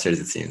with investors,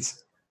 it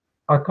seems.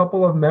 A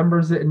couple of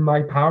members in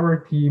my power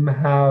team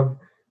have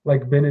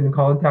like been in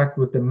contact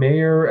with the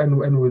mayor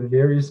and with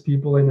various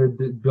people in their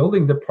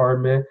building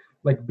department,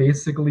 like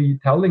basically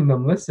telling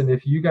them, listen,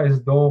 if you guys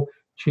don't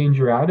change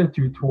your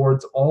attitude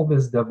towards all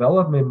this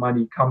development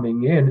money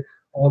coming in,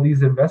 all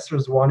these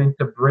investors wanting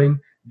to bring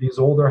these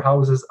older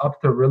houses up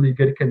to really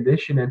good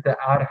condition and to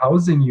add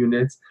housing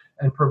units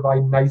and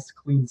provide nice,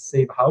 clean,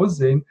 safe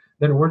housing,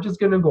 then we're just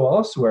going to go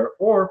elsewhere.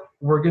 Or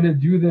we're going to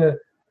do the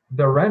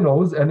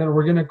renos, and then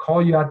we're going to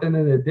call you at the end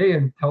of the day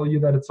and tell you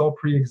that it's all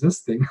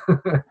pre-existing.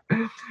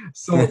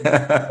 So you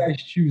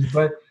guys choose.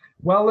 But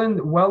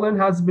Welland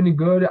has been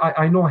good.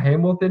 I know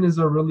Hamilton is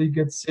a really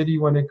good city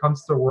when it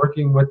comes to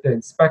working with the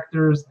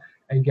inspectors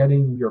and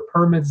getting your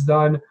permits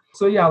done.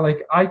 So yeah,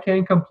 like I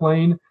can't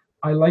complain.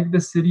 I like the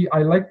city.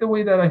 I like the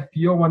way that I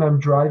feel when I'm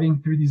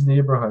driving through these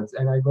neighborhoods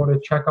and I go to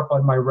check up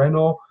on my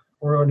rental,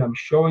 or when I'm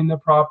showing the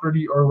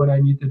property, or when I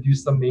need to do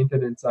some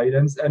maintenance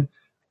items. And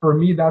for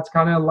me, that's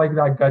kind of like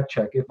that gut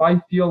check. If I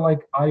feel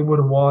like I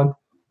would want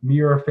me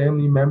or a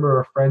family member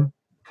or a friend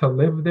to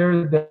live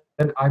there,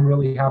 then I'm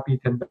really happy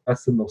to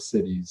invest in those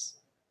cities.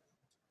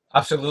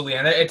 Absolutely.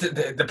 And it's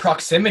the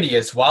proximity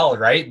as well,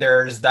 right?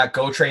 There's that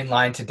GO train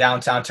line to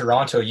downtown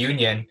Toronto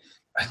Union.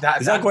 Is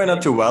that going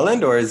up to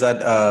Welland, or is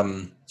that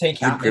St.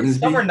 Catharines?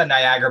 Somewhere in the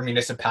Niagara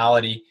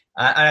municipality.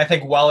 And I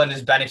think Welland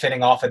is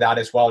benefiting off of that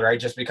as well, right?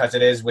 Just because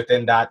it is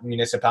within that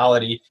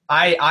municipality.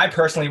 I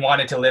personally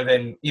wanted to live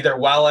in either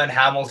Welland,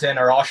 Hamilton,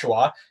 or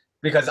Oshawa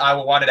because I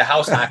wanted a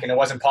house hack and it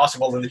wasn't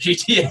possible in the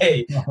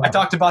GTA. I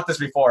talked about this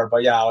before,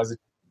 but yeah, I was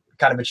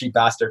kind of a cheap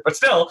bastard. But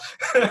still,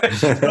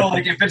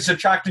 like if it's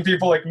attracting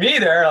people like me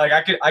there, like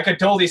I could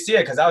totally see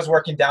it because I was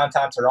working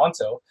downtown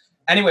Toronto.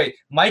 Anyway,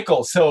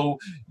 Michael, so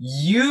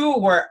you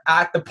were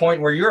at the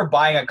point where you were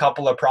buying a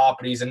couple of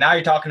properties and now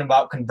you're talking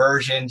about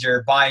conversions.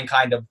 You're buying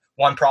kind of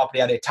one property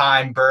at a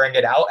time, burning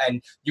it out,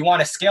 and you want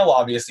to scale,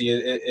 obviously,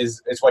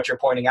 is what you're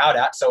pointing out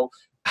at. So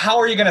how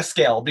are you going to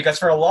scale? Because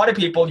for a lot of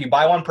people, you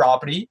buy one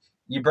property,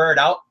 you burn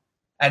it out,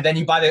 and then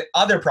you buy the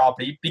other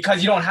property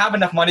because you don't have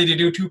enough money to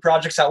do two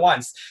projects at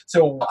once.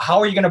 So how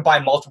are you going to buy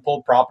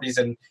multiple properties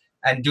and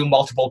do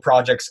multiple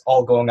projects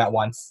all going at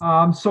once?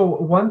 So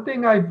one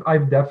thing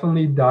I've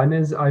definitely done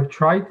is I've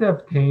tried to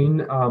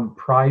obtain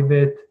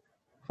private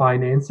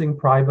financing,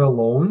 private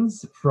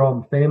loans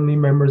from family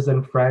members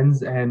and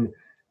friends and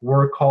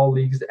work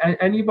colleagues, and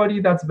anybody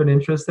that's been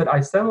interested.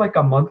 I send like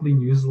a monthly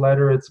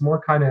newsletter. It's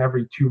more kind of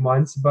every 2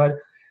 months, but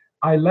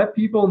I let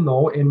people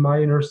know in my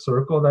inner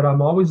circle that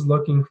I'm always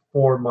looking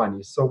for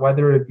money. So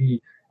whether it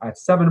be at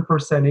 7%,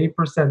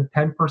 8%,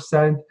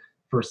 10%,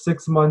 for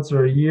 6 months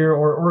or a year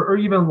or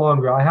even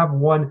longer. I have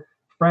one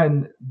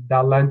friend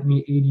that lent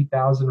me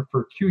 80,000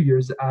 for 2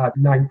 years at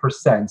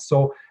 9%.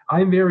 So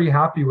I'm very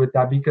happy with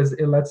that because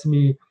it lets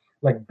me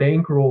like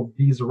bankroll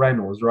these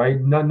rentals, right?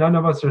 None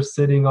of us are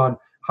sitting on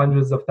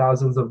hundreds of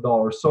thousands of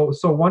dollars. So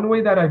one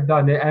way that I've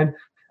done it, and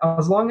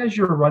as long as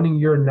you're running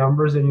your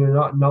numbers and you're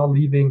not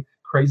leaving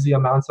crazy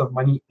amounts of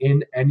money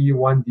in any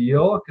one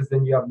deal, because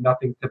then you have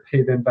nothing to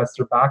pay the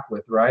investor back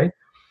with, right?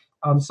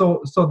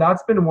 So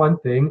that's been one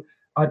thing.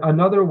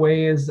 Another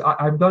way is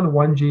I've done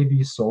one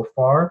JV so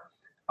far.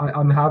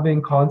 I'm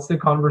having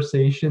constant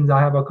conversations. I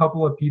have a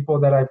couple of people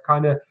that I've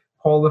kind of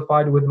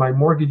qualified with my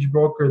mortgage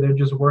broker. They're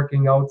just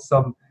working out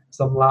some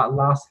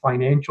last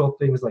financial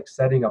things like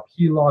setting up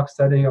HELOCs,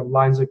 setting up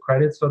lines of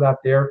credit so that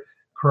they're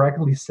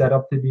correctly set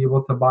up to be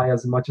able to buy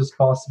as much as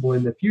possible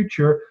in the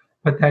future,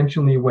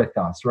 potentially with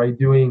us, right?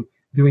 Doing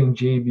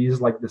JVs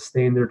like the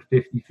standard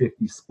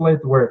 50-50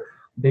 split where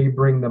they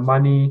bring the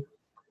money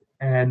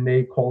and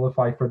they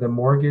qualify for the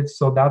mortgage.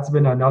 So that's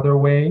been another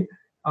way.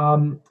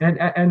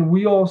 And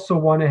we also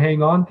want to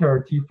hang on to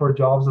our T4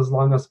 jobs as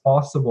long as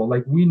possible.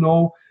 Like we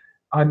know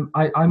I'm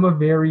a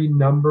very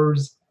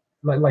numbers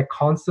like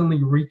constantly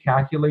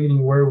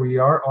recalculating where we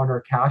are on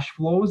our cash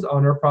flows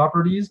on our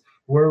properties,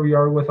 where we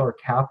are with our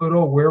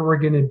capital, where we're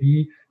going to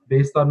be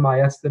based on my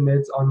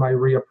estimates on my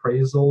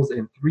reappraisals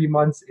in 3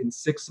 months, in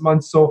 6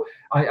 months. So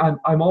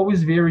I'm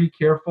always very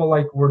careful,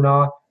 like we're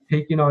not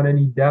taking on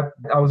any debt.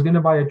 I was going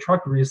to buy a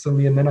truck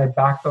recently and then I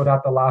backed out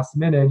at the last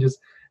minute and just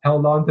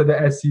held on to the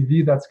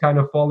SUV that's kind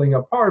of falling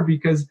apart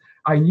because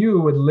I knew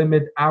it would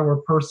limit our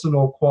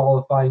personal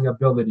qualifying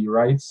ability,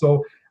 right?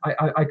 So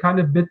I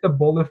kind of bit the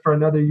bullet for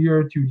another year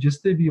or two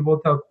just to be able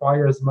to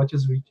acquire as much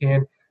as we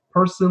can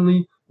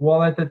personally,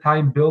 while at the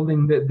time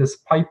building this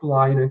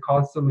pipeline and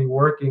constantly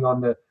working on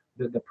the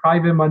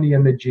private money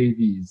and the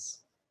JVs.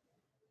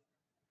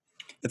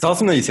 It's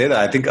awesome that you say that.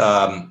 I think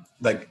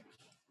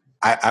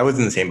I was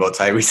in the same boat.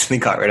 So I recently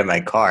got rid of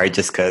my car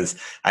just because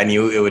I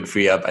knew it would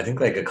free up, I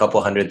think like a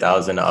couple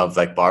 $100,000 of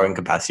like borrowing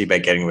capacity by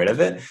getting rid of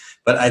it.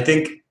 But I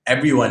think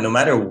everyone, no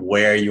matter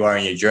where you are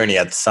in your journey,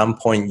 at some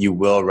point you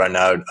will run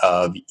out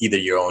of either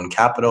your own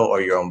capital or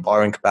your own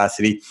borrowing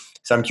capacity.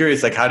 So I'm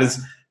curious, like how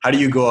do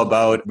you go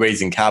about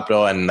raising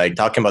capital and like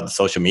talking about the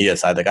social media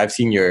side? Like I've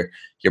seen your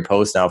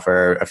posts now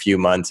for a few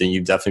months and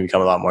you've definitely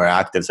become a lot more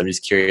active. So I'm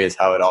just curious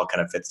how it all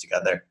kind of fits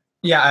together.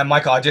 Yeah, and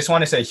Michael, I just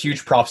want to say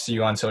huge props to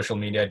you on social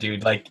media,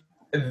 dude. Like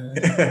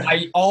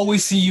I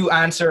always see you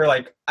answer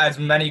like as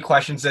many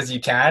questions as you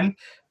can.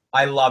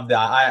 I love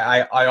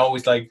that. I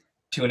always like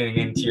tuning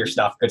into your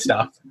stuff. Good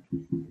stuff.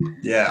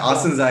 Yeah,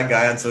 Austin's that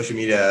guy on social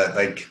media.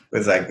 Like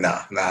was like,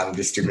 nah, I'm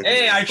just stupid.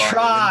 Hey, I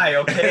try,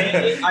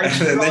 okay. I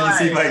try. And then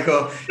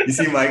you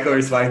see Michael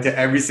responding to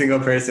every single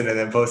person and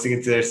then posting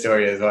it to their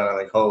story as well. I'm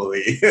like,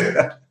 holy.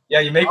 Yeah,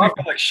 you make me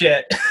feel like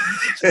shit.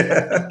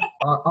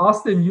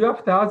 Austin, you have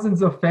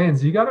thousands of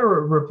fans. You got to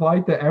reply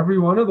to every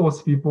one of those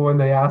people when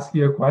they ask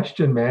you a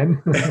question,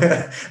 man.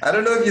 I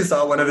don't know if you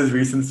saw one of his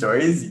recent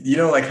stories. You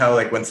know, like how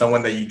like when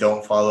someone that you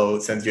don't follow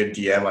sends you a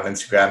DM on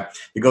Instagram,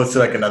 it goes to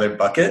like another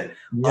bucket.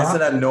 Yeah.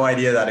 Austin had no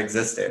idea that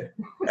existed.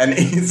 And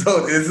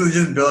so this was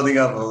just building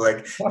up of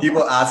like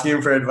people asking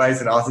him for advice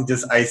and Austin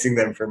just icing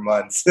them for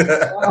months.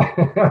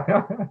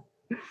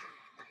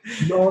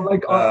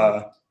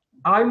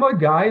 I'm a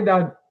guy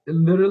that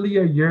literally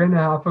a year and a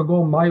half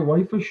ago, my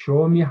wife was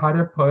showing me how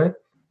to put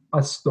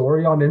a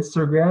story on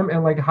Instagram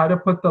and like how to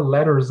put the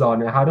letters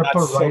on it, how to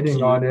put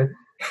writing on it.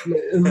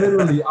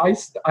 Literally,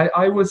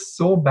 I was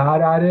so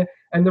bad at it.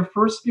 And the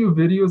first few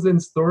videos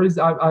and stories,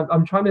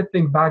 I'm trying to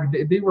think back,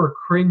 they were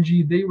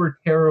cringy, they were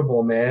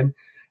terrible, man.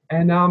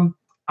 And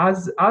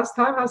as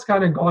time has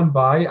kind of gone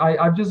by,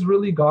 I've just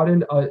really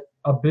gotten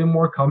a bit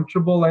more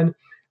comfortable, and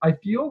I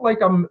feel like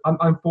I'm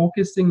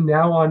focusing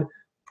now on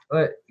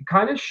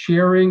kind of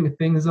sharing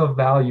things of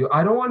value.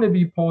 I don't want to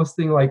be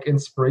posting like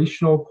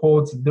inspirational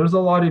quotes. There's a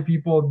lot of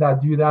people that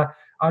do that.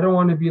 I don't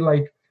want to be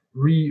like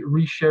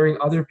re-sharing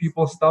other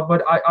people's stuff,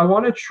 but I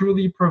want to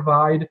truly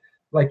provide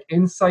like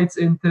insights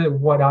into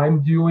what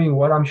I'm doing,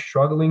 what I'm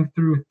struggling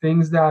through,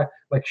 things that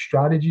like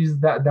strategies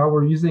that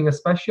we're using,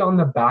 especially on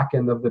the back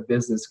end of the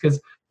business.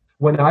 Because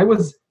when I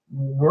was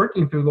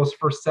working through those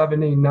first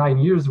 7, 8, 9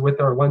 years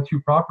with our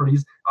 1-2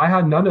 properties, I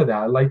had none of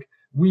that. Like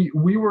we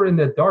were in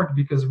the dark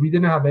because we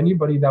didn't have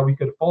anybody that we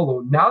could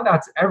follow. Now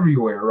that's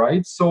everywhere,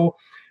 right? So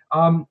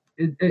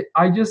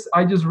I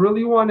just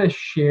really want to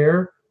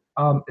share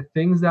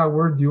things that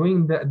we're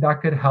doing that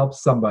could help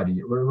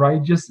somebody,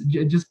 right?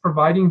 Just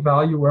providing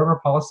value wherever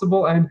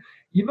possible. And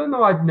even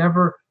though I've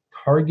never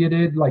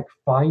targeted like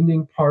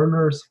finding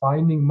partners,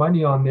 finding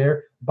money on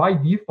there, by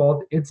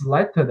default, it's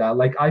led to that.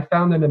 Like I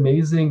found an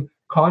amazing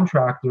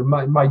contractor.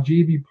 My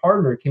JV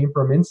partner came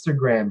from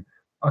Instagram.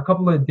 A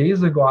couple of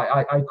days ago,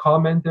 I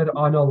commented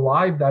on a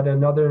live that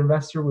another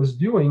investor was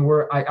doing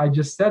where I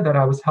just said that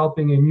I was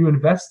helping a new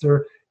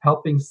investor,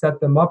 helping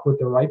set them up with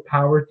the right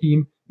power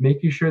team,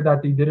 making sure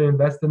that they didn't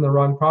invest in the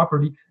wrong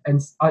property.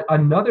 And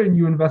another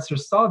new investor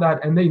saw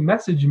that and they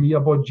messaged me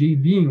about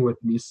JVing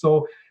with me.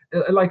 So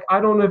like,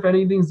 I don't know if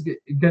anything's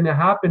going to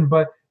happen,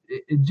 but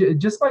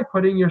just by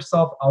putting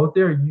yourself out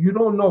there, you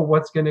don't know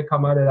what's going to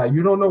come out of that.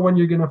 You don't know when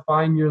you're going to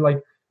find your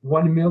like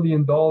 $1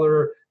 million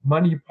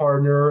money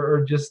partner,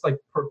 or just like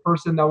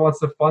person that wants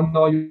to fund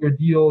all your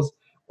deals.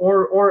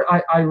 Or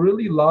I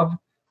really love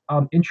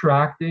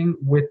interacting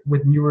with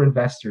newer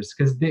investors,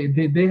 because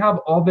they have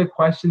all the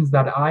questions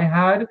that I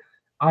had.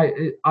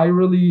 I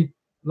really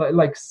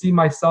like see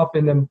myself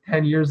in them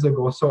 10 years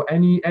ago. So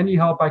any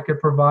help I could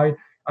provide.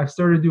 I've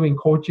started doing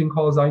coaching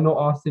calls. I know,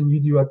 Austin,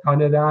 you do a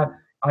ton of that.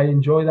 I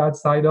enjoy that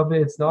side of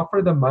it. It's not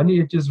for the money.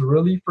 It's just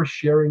really for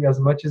sharing as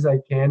much as I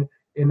can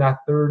in that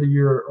 30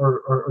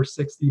 or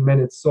 60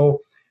 minutes. So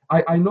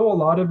I know a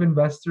lot of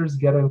investors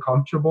get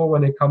uncomfortable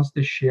when it comes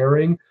to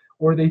sharing,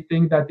 or they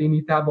think that they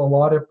need to have a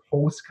lot of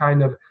posts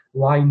kind of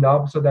lined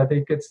up so that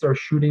they could start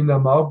shooting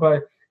them out.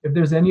 But if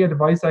there's any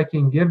advice I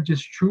can give,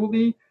 just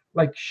truly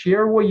like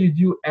share what you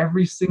do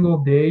every single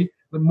day.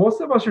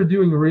 Most of us are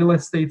doing real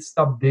estate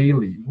stuff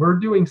daily. We're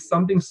doing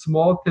something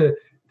small to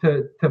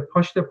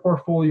push the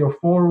portfolio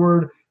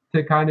forward,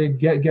 to kind of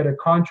get a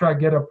contract,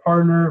 get a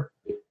partner.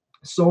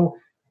 So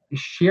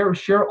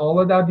share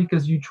all of that,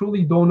 because you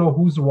truly don't know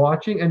who's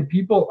watching, and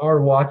people are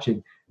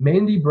watching.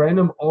 Mandy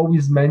Branham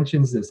always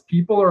mentions this.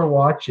 People are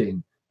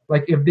watching.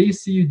 Like if they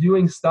see you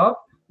doing stuff,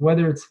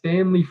 whether it's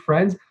family,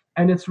 friends,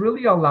 and it's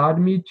really allowed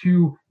me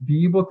to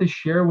be able to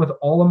share with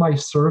all of my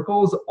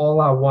circles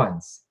all at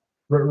once,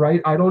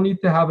 right? I don't need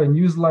to have a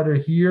newsletter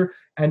here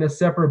and a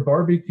separate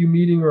barbecue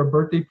meeting or a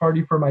birthday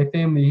party for my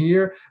family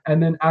here,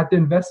 and then at the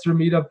investor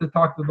meetup to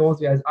talk to those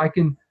guys. I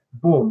can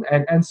boom.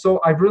 And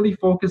so I've really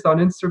focused on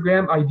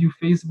Instagram. I do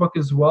Facebook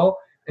as well.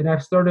 And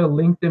I've started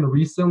LinkedIn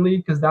recently,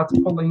 because that's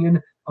pulling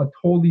in a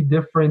totally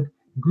different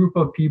group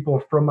of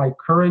people from my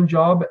current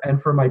job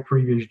and from my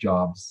previous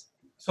jobs.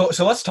 So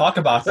let's talk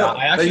about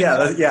that.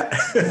 Yeah.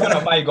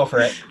 No, Mike, go for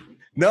it.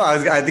 No,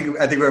 I think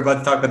we're about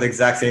to talk about the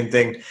exact same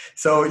thing.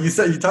 So you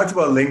talked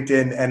about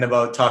LinkedIn and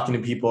about talking to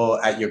people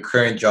at your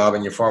current job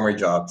and your former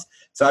jobs.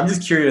 So I'm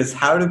just curious,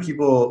 how do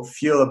people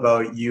feel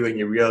about you and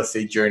your real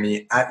estate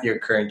journey at your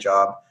current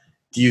job?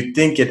 Do you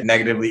think it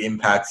negatively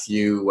impacts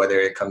you, whether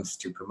it comes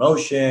to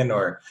promotion,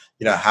 or,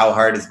 how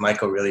hard is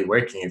Michael really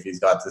working if he's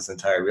got this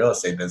entire real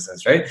estate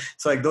business, right?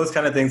 So like those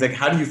kind of things, like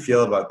how do you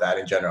feel about that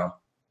in general?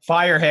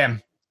 Fire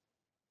him.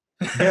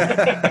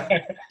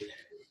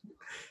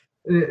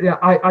 Yeah,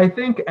 I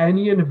think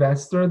any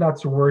investor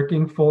that's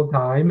working full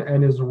time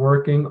and is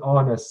working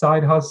on a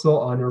side hustle,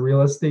 on a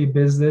real estate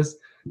business,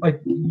 like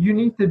you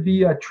need to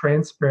be a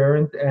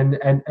transparent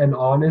and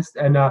honest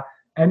and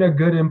a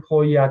good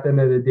employee at the end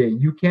of the day.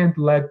 You can't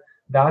let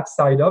that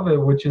side of it,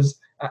 which is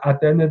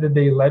at the end of the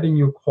day letting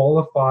you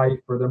qualify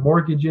for the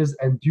mortgages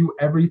and do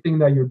everything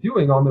that you're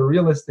doing on the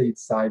real estate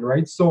side,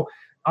 right? So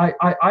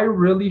I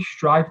really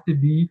strive to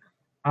be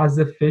as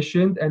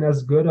efficient and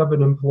as good of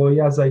an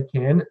employee as I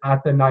can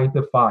at the 9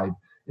 to 5.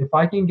 If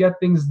I can get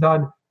things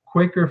done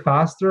quicker,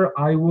 faster,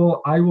 I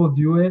will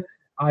do it.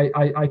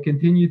 I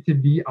continue to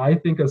be, I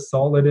think, a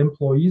solid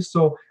employee.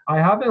 So I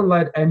haven't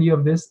let any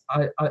of this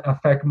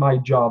affect my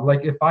job.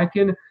 Like if I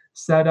can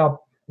set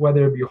up,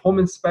 whether it be home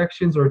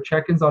inspections or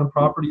check-ins on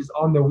properties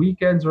on the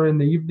weekends or in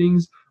the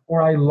evenings,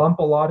 or I lump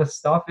a lot of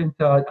stuff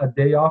into a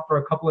day off or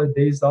a couple of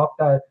days off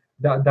that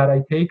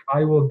I take,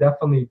 I will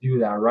definitely do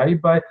that,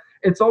 right? But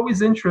it's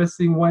always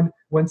interesting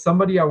when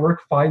somebody at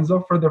work finds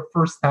out for the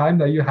first time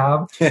that you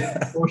have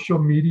a social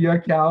media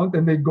account,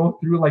 and they go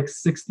through like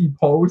 60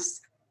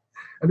 posts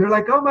and they're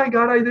like, oh my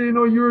God, I didn't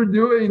know you were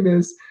doing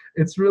this.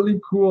 It's really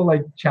cool,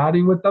 like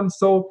chatting with them.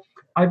 So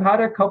I've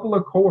had a couple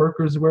of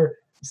coworkers where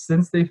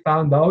since they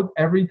found out,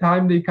 every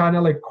time they kind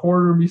of like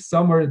corner me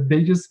somewhere,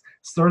 they just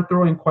start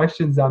throwing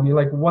questions at me.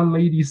 Like one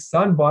lady's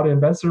son bought an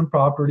investment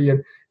property,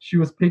 and she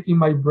was picking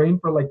my brain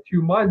for like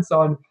 2 months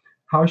on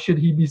how should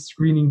he be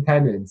screening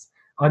tenants.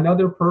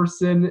 Another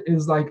person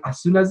is like,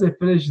 as soon as I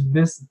finish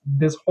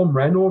this home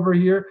rent over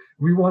here,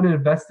 we want to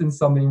invest in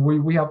something.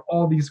 We have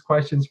all these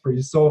questions for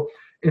you. So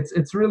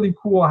it's really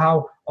cool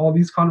how all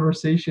these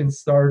conversations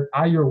start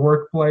at your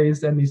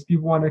workplace, and these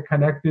people want to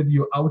connect with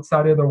you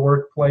outside of the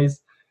workplace.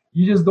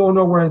 You just don't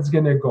know where it's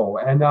going to go.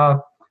 And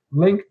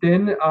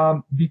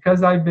LinkedIn,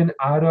 because I've been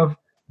out of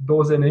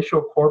those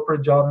initial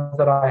corporate jobs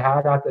that I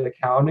had at the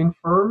accounting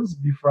firms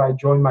before I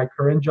joined my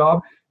current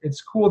job,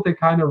 it's cool to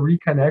kind of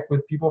reconnect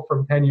with people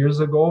from 10 years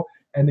ago,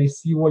 and they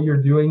see what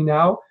you're doing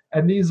now.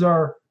 And these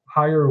are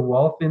higher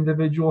wealth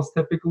individuals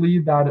typically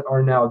that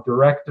are now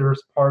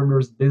directors,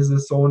 partners,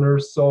 business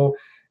owners. So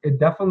it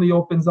definitely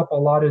opens up a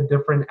lot of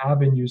different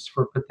avenues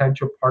for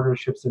potential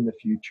partnerships in the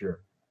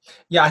future.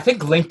 Yeah, I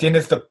think LinkedIn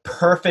is the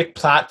perfect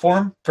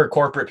platform for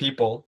corporate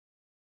people.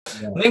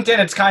 Yeah. LinkedIn,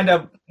 it's kind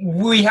of,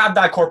 we have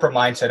that corporate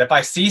mindset. If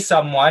I see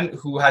someone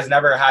who has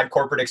never had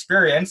corporate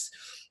experience,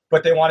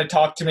 but they want to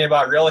talk to me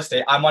about real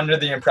estate, I'm under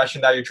the impression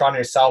that you're trying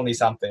to sell me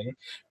something,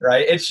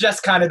 right? It's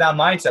just kind of that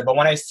mindset. But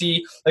when I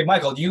see, like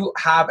Michael, you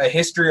have a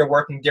history of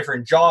working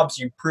different jobs,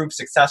 you proved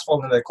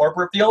successful in the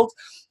corporate field.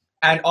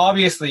 And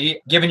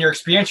obviously, given your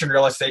experience in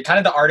real estate, kind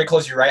of the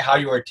articles you write, how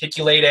you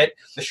articulate it,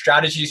 the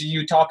strategies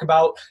you talk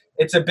about,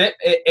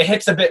 it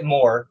hits a bit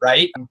more,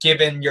 right?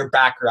 Given your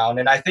background.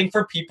 And I think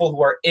for people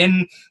who are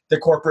in the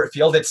corporate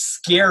field, it's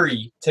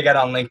scary to get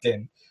on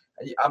LinkedIn.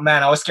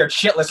 Man, I was scared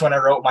shitless when I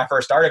wrote my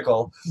first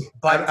article.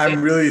 But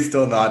I'm really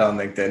still not on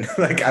LinkedIn.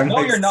 Like I'm no,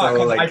 like, you're not, so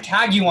because I like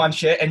tag you on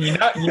shit and you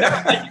never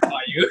identify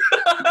you.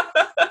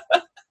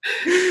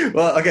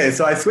 well, okay,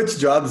 so I switched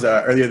jobs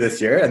earlier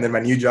this year, and then my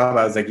new job,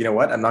 I was like, you know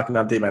what? I'm not going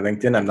to update my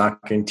LinkedIn. I'm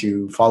not going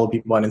to follow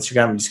people on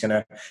Instagram. I'm just going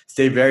to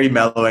stay very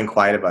mellow and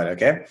quiet about it,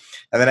 okay?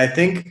 And then I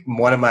think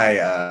one of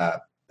my,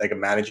 like a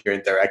manager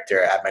and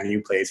director at my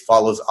new place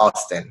follows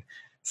Austin.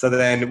 So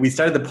then we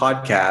started the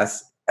podcast,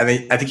 and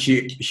then I think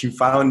she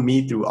found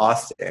me through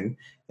Austin,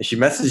 and she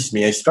messaged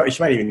me, and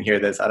she might even hear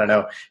this, I don't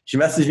know. She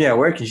messaged me at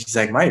work, and she's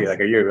like, Mike, like,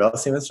 are you a real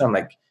estate investor? I'm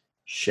like,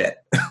 shit.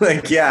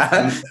 Like,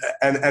 yeah.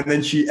 And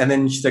then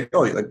she's like,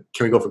 oh, like,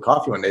 can we go for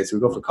coffee one day? So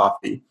we go for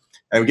coffee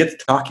and we get to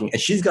talking, and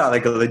she's got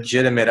like a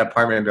legitimate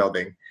apartment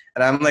building,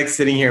 and I'm like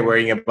sitting here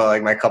worrying about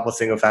like my couple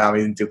single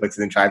families and duplexes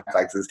and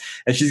triplexes,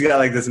 and she's got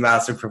like this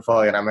massive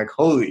portfolio, and I'm like,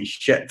 holy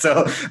shit.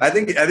 So I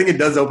think it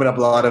does open up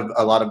a lot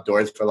of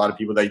doors for a lot of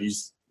people that you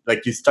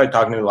start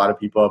talking to a lot of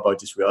people about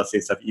just real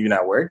estate stuff, even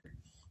at work.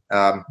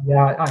 I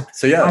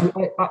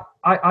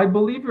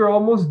believe you're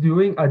almost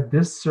doing a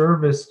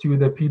disservice to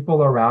the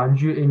people around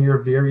you in your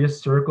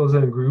various circles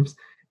and groups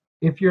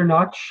if you're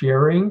not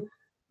sharing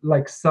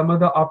like some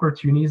of the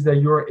opportunities that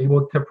you're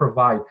able to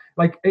provide.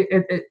 Like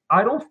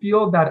I don't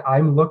feel that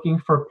I'm looking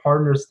for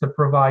partners to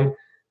provide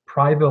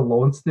private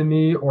loans to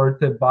me or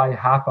to buy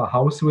half a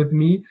house with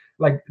me.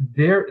 Like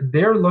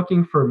they're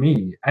looking for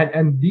me,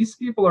 and these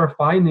people are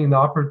finding the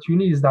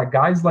opportunities that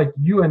guys like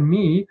you and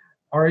me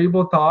are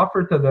able to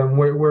offer to them,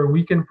 where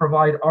we can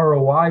provide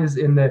ROIs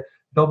in the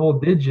double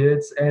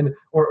digits, and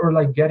or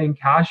like getting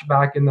cash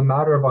back in the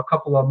matter of a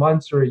couple of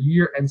months or a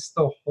year, and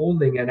still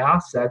holding an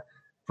asset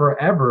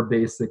forever,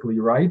 basically,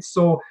 right?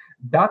 So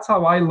that's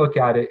how I look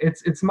at it.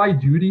 It's my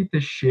duty to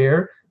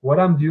share what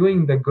I'm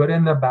doing, the good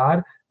and the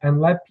bad, and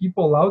let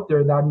people out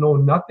there that know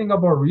nothing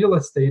about real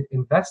estate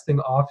investing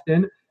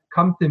often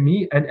come to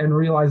me and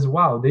realize,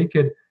 wow, they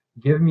could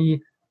give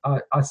me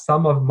a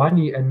sum of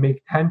money and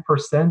make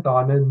 10%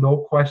 on it, no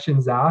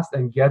questions asked,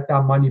 and get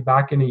that money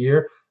back in a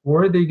year.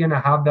 Where are they going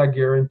to have that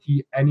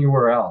guarantee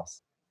anywhere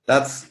else?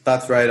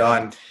 That's right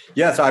on.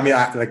 Yeah. So I mean,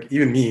 like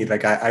even me,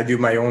 like I do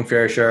my own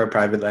fair share of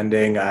private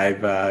lending.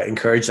 I've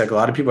encouraged like a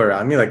lot of people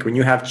around me. Like when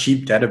you have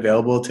cheap debt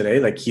available today,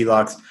 like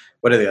HELOCs,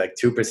 what are they, like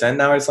 2%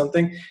 now or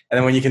something? And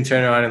then when you can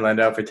turn around and lend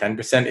out for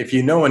 10%, if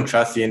you know and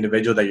trust the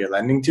individual that you're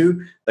lending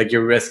to, like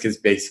your risk is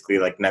basically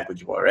like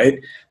negligible, right?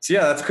 So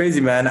yeah, that's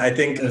crazy, man. I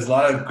think there's a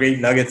lot of great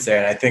nuggets there.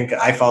 And I think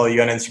I follow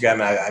you on Instagram,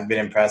 and I've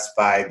been impressed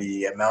by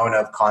the amount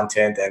of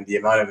content and the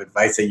amount of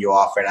advice that you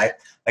offer. And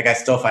I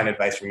still find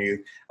advice from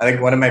you. I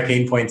think one of my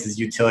pain points is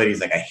utilities.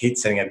 Like I hate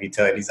setting up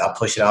utilities. I'll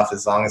push it off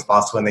as long as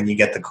possible. And then you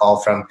get the call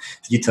from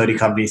the utility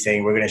company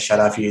saying, we're going to shut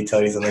off your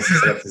utilities unless you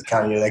set up this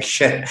account. And you're like,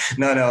 shit,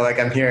 no, like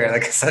I'm here.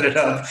 Like I set it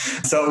up.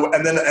 So,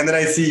 and then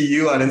I see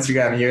you on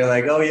Instagram, and you're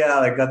like, oh yeah,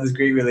 like got this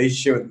great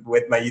relationship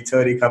with my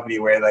utility company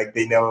where like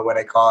they know when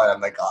I call it. I'm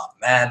like, oh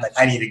man, like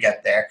I need to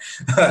get there.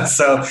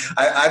 So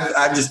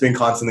I've just been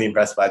constantly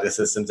impressed by the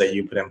systems that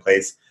you put in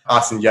place.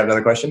 Austin, do you have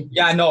another question?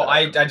 Yeah, no,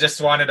 I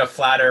just wanted to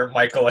flatter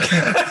Michael.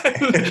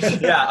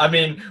 Yeah, I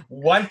mean,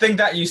 one thing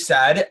that you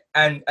said,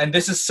 and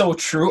this is so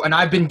true, and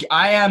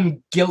I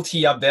am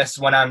guilty of this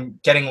when I'm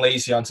getting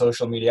lazy on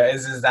social media,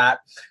 is that,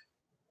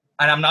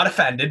 and I'm not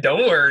offended,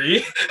 don't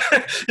worry.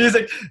 He's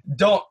like,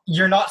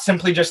 you're not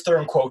simply just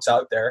throwing quotes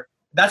out there.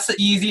 That's the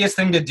easiest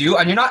thing to do,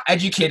 and you're not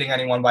educating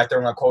anyone by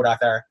throwing a quote out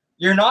there.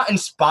 You're not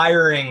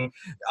inspiring,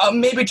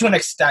 maybe to an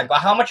extent, but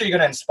how much are you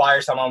going to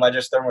inspire someone by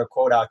just throwing a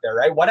quote out there,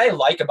 right? What I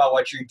like about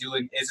what you're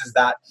doing is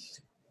that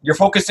you're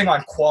focusing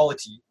on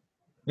quality.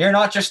 You're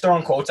not just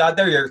throwing quotes out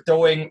there. You're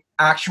throwing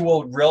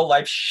actual real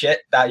life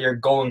shit that you're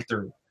going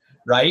through,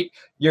 right?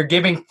 You're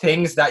giving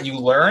things that you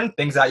learn,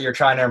 things that you're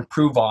trying to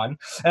improve on.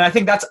 And I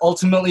think that's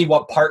ultimately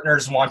what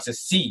partners want to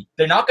see.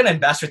 They're not going to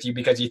invest with you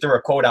because you threw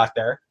a quote out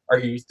there or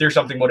you threw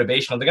something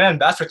motivational. They're going to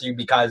invest with you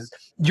because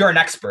you're an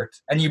expert,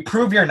 and you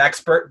prove you're an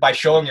expert by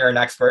showing you're an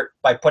expert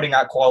by putting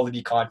out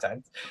quality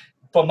content.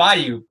 But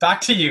Mayu,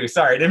 back to you.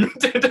 Sorry.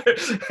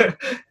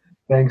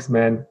 Thanks,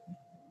 man.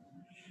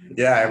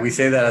 Yeah, we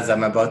say that as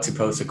I'm about to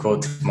post a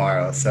quote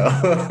tomorrow. So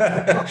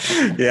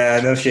yeah,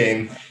 no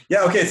shame.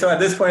 Yeah, okay. So at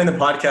this point in the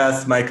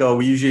podcast, Michael,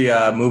 we usually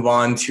move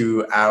on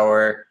to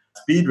our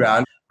speed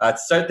round. To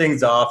start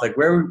things off, like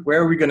where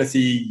are we going to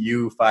see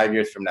you 5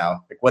 years from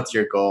now? Like what's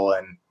your goal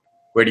and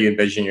where do you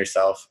envision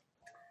yourself?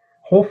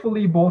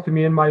 Hopefully both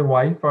me and my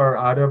wife are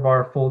out of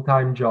our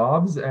full-time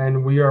jobs,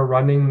 and we are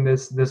running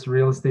this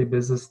real estate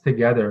business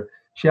together.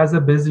 She has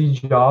a busy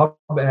job,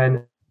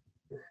 and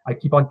I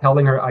keep on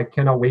telling her I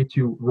cannot wait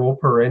to rope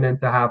her in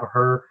and to have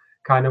her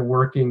kind of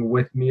working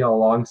with me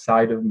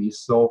alongside of me.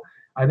 So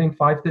I think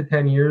 5 to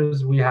 10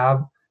 years, we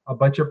have a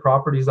bunch of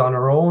properties on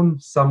our own,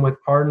 some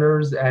with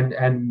partners,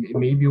 and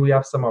maybe we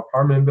have some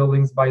apartment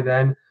buildings by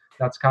then.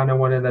 That's kind of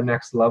one of the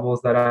next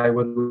levels that I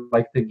would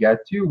like to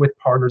get to with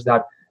partners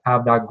that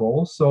have that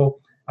goal. So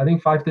I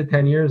think 5 to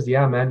 10 years,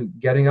 yeah, man,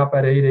 getting up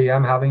at 8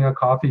 a.m., having a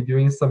coffee,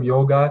 doing some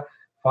yoga,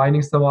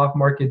 finding some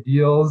off-market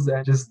deals,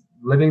 and just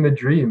living the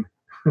dream.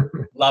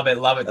 Love it,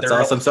 love it. That's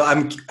awesome. So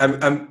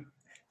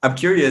I'm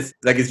curious,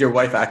 like, is your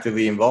wife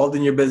actively involved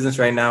in your business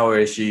right now, or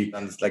is she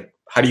like,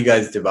 how do you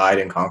guys divide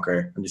and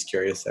conquer? I'm just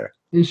curious there.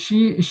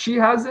 She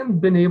hasn't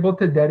been able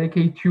to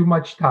dedicate too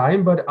much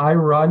time, but I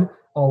run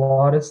a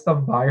lot of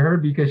stuff by her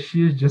because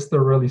she is just a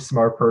really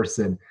smart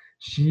person.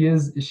 She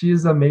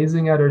is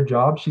amazing at her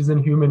job. She's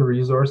in human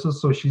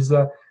resources, so she's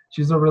a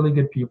really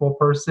good people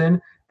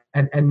person.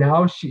 And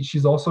now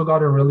she's also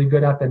gotten really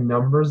good at the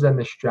numbers and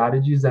the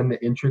strategies and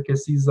the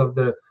intricacies of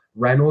the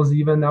rentals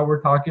even that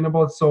we're talking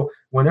about. So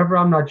whenever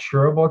I'm not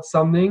sure about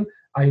something,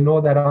 I know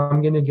that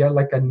I'm going to get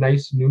like a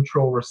nice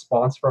neutral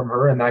response from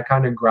her, and that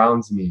kind of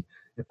grounds me.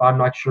 If I'm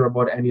not sure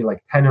about any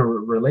like tenant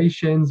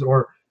relations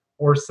or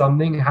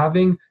something,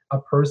 having a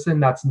person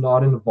that's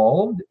not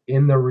involved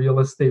in the real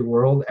estate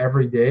world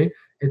every day,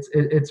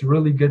 it's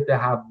really good to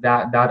have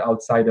that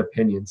outside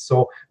opinion.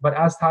 So, but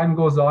as time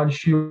goes on,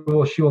 she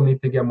will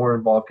need to get more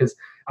involved because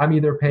I'm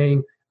either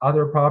paying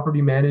other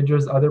property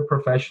managers, other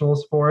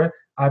professionals for it.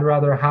 I'd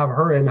rather have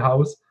her in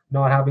house,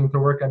 not having to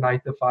work a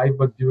 9 to 5,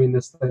 but doing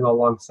this thing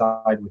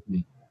alongside with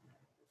me.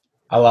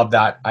 I love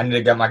that. I need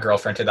to get my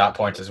girlfriend to that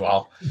point as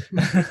well.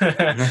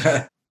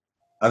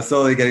 I'm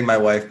slowly getting my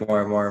wife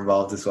more and more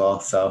involved as well.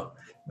 So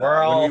when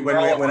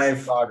I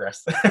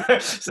progress.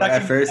 When I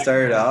first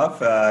started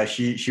off,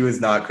 she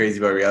was not crazy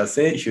about real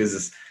estate. She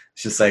was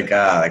just like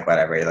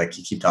whatever, like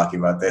you keep talking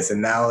about this.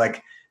 And now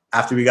like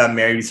after we got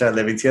married, we started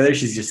living together.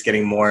 She's just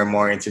getting more and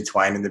more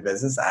intertwined in the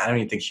business. I don't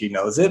even think she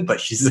knows it,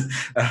 but she's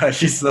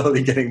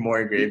slowly getting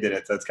more ingrained in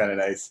it. So it's kind of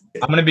nice.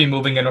 I'm going to be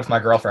moving in with my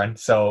girlfriend.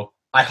 So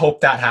I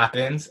hope that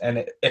happens.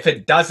 And if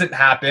it doesn't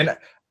happen,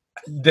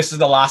 this is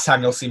the last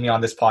time you'll see me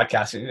on this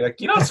podcast. You're like,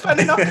 you don't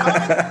spend enough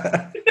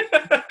time.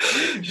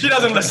 She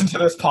doesn't listen to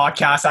this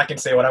podcast. I can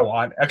say what I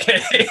want.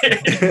 Okay.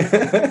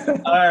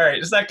 All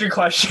right. Second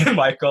question,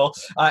 Michael.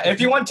 If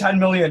you won $10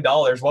 million,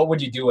 what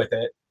would you do with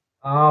it?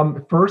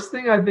 First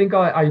thing I think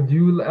I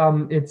do,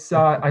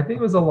 I think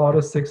it was a lot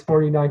of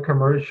 649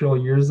 commercial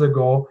years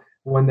ago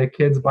when the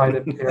kids buy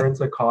the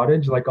parents a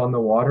cottage, like on the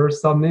water or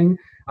something.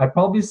 I'd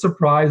probably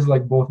surprise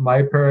like both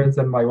my parents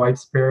and my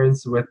wife's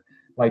parents with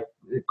like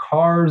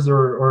cars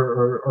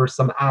or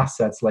some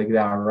assets like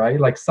that, right?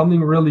 Like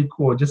something really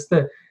cool just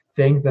to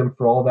thank them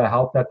for all the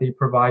help that they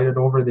provided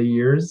over the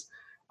years.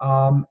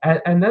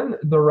 And then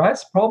the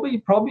rest,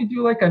 probably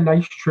do like a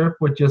nice trip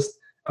with just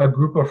a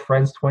group of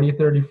friends, 20,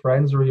 30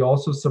 friends, where you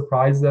also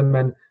surprise them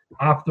and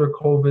after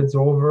COVID's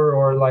over,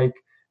 or like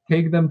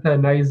take them to a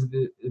nice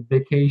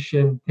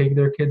vacation, take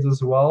their kids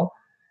as well.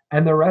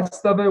 And the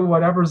rest of it,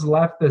 whatever's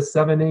left, the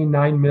 7, 8,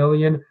 9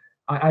 million,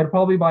 I'd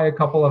probably buy a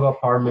couple of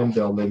apartment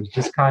buildings,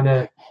 just kind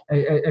of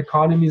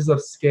economies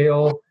of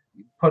scale,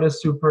 put a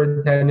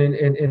superintendent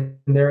in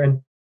there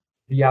and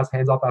be as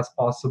hands off as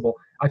possible.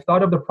 I've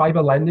thought of the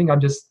private lending.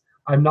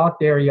 I'm not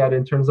there yet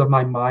in terms of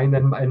my mind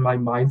and my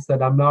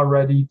mindset. I'm not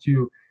ready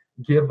to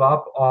give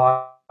up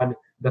on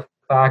the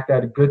fact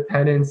that good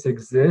tenants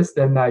exist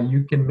and that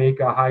you can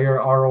make a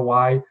higher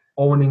ROI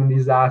owning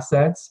these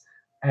assets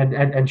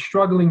and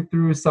struggling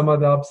through some of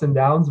the ups and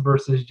downs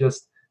versus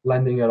just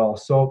lending it all.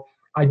 So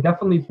I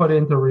definitely put it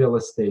into real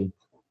estate.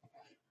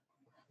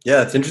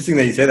 Yeah, it's interesting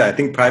that you say that. I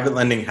think private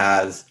lending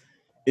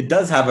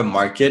does have a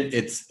market.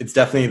 It's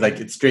definitely like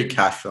it's straight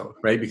cash flow,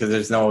 right? Because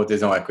there's no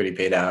equity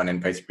pay down and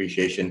price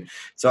appreciation.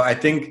 So I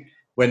think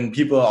when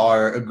people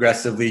are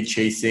aggressively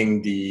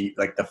chasing the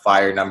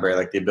FIRE number,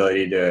 like the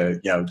ability to,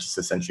 just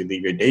essentially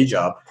leave your day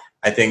job,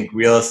 I think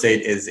real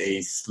estate is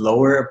a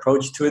slower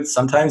approach to it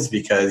sometimes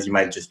because you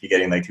might just be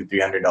getting like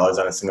 $200-300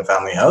 on a single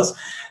family house.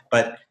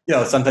 But,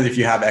 sometimes if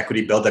you have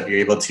equity built up, you're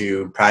able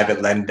to private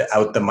lend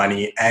out the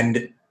money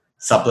and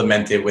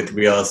supplement it with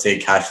real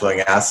estate cash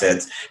flowing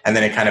assets. And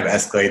then it kind of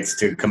escalates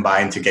to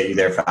combine to get you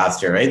there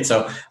faster, right?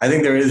 So I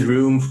think there is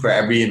room for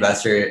every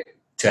investor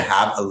to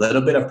have a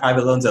little bit of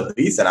private loans at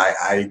least. And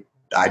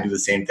I do the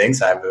same thing.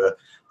 So I have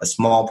a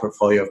small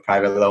portfolio of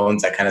private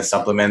loans that kind of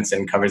supplements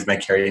and covers my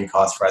carrying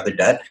costs for other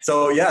debt.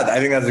 So yeah, I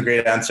think that's a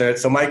great answer.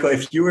 So Michael,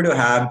 if you were to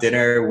have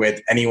dinner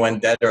with anyone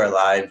dead or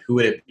alive, who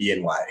would it be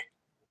and why?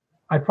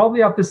 I'd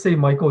probably have to say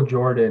Michael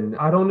Jordan.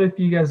 I don't know if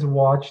you guys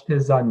watched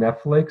his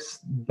Netflix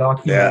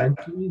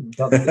documentary,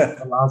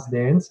 The Last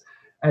Dance.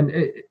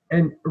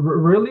 And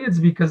really it's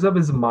because of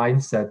his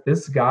mindset.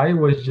 This guy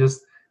was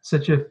just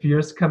such a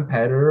fierce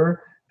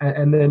competitor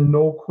and then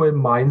no quit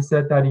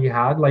mindset that he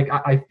had. Like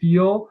I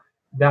feel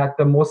that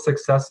the most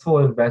successful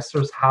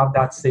investors have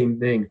that same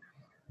thing.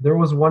 There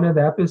was one of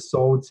the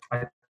episodes,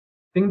 I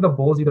think the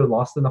Bulls either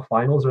lost in the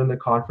finals or in the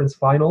conference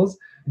finals.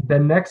 The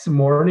next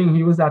morning,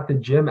 he was at the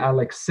gym at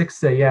like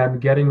 6 a.m.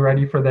 getting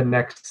ready for the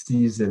next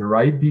season,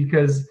 right?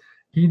 Because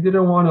he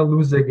didn't want to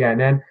lose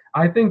again. And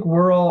I think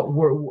we're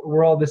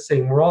all the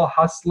same. We're all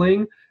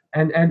hustling,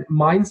 and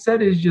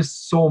mindset is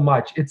just so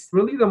much. It's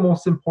really the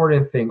most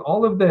important thing.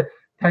 All of the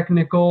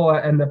technical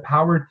and the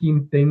power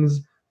team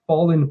things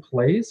fall in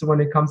place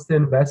when it comes to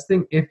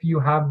investing if you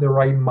have the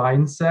right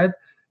mindset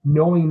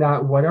knowing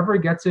that whatever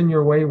gets in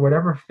your way,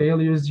 whatever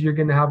failures you're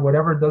going to have,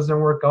 whatever doesn't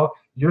work out,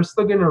 you're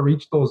still going to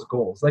reach those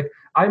goals. Like,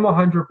 I'm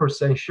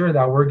 100% sure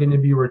that we're going to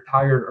be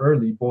retired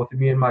early, both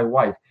me and my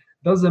wife.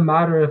 Doesn't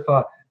matter if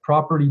a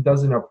property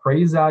doesn't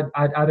appraise at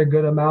a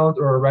good amount,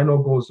 or a rental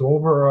goes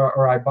over,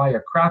 or I buy a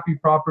crappy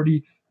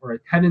property, or a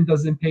tenant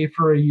doesn't pay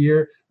for a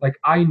year. Like,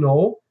 I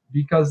know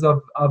because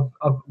of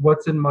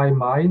what's in my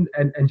mind,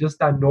 and just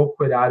that no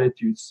quit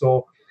attitude.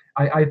 So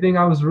I think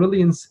I was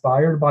really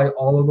inspired by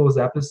all of those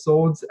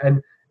episodes,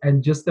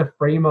 and just the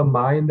frame of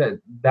mind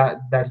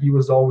that he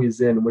was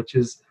always in, which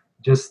is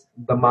just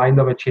the mind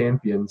of a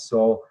champion.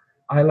 So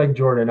I like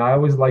Jordan. I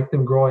always liked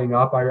him growing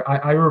up.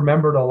 I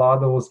remembered a lot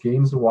of those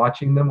games,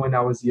 watching them when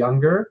I was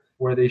younger,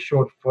 where they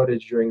showed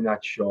footage during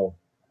that show.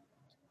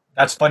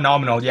 That's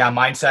phenomenal. Yeah,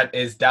 mindset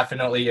is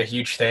definitely a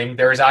huge thing.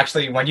 There was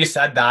actually, when you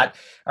said that,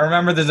 I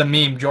remember there's a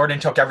meme, Jordan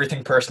took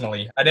everything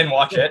personally. I didn't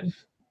watch it.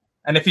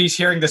 And if he's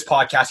hearing this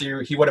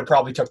podcast, he would have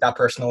probably took that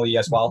personally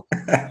as well.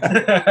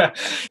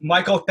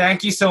 Michael,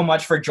 thank you so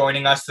much for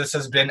joining us. This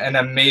has been an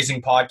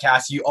amazing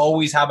podcast. You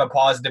always have a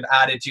positive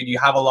attitude. You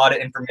have a lot of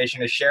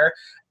information to share.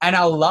 And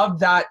I love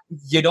that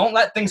you don't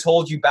let things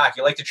hold you back.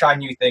 You like to try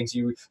new things.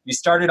 You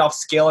started off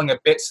scaling a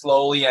bit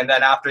slowly, and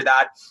then after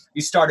that,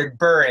 you started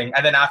burring.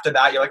 And then after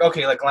that, you're like,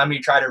 okay, like, let me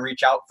try to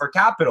reach out for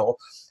capital.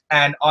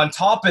 And on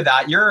top of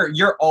that,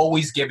 you're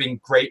always giving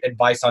great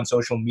advice on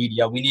social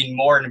media. We need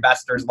more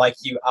investors like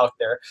you out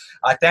there.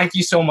 Thank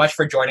you so much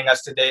for joining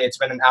us today. It's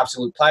been an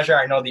absolute pleasure.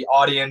 I know the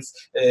audience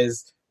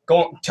is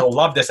going to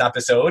love this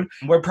episode.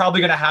 We're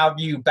probably going to have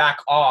you back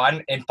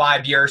on in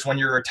 5 years when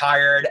you're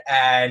retired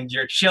and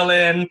you're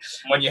chilling,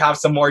 when you have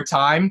some more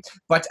time.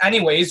 But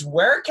anyways,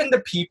 where can the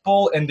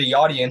people in the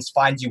audience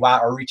find you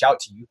at or reach out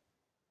to you?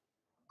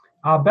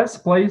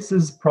 Best place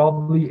is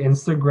probably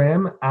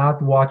Instagram at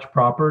Watch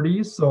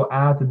Properties. So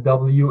at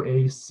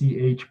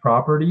WACH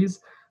Properties.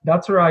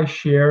 That's where I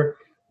share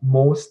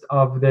most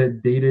of the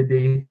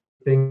day-to-day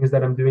things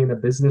that I'm doing in the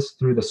business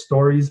through the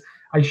stories.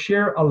 I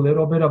share a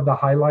little bit of the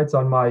highlights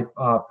on my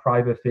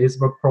private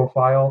Facebook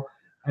profile.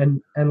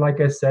 And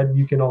like I said,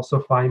 you can also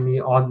find me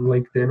on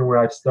LinkedIn, where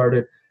I've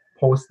started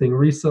posting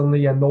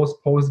recently. And those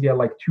posts get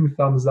like 2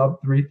 thumbs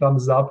up, 3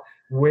 thumbs up,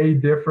 way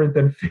different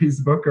than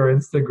Facebook or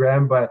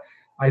Instagram. But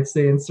I'd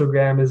say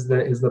Instagram is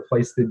the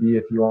place to be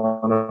if you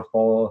want to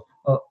follow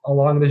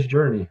along this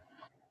journey.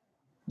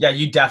 Yeah,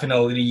 you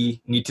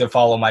definitely need to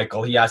follow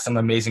Michael. He has some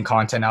amazing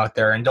content out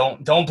there, and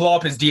don't blow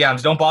up his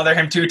DMs. Don't bother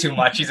him too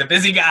much. He's a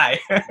busy guy.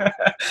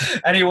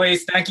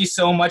 Anyways, thank you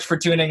so much for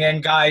tuning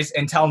in, guys.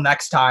 Until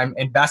next time,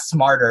 invest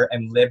smarter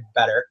and live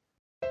better.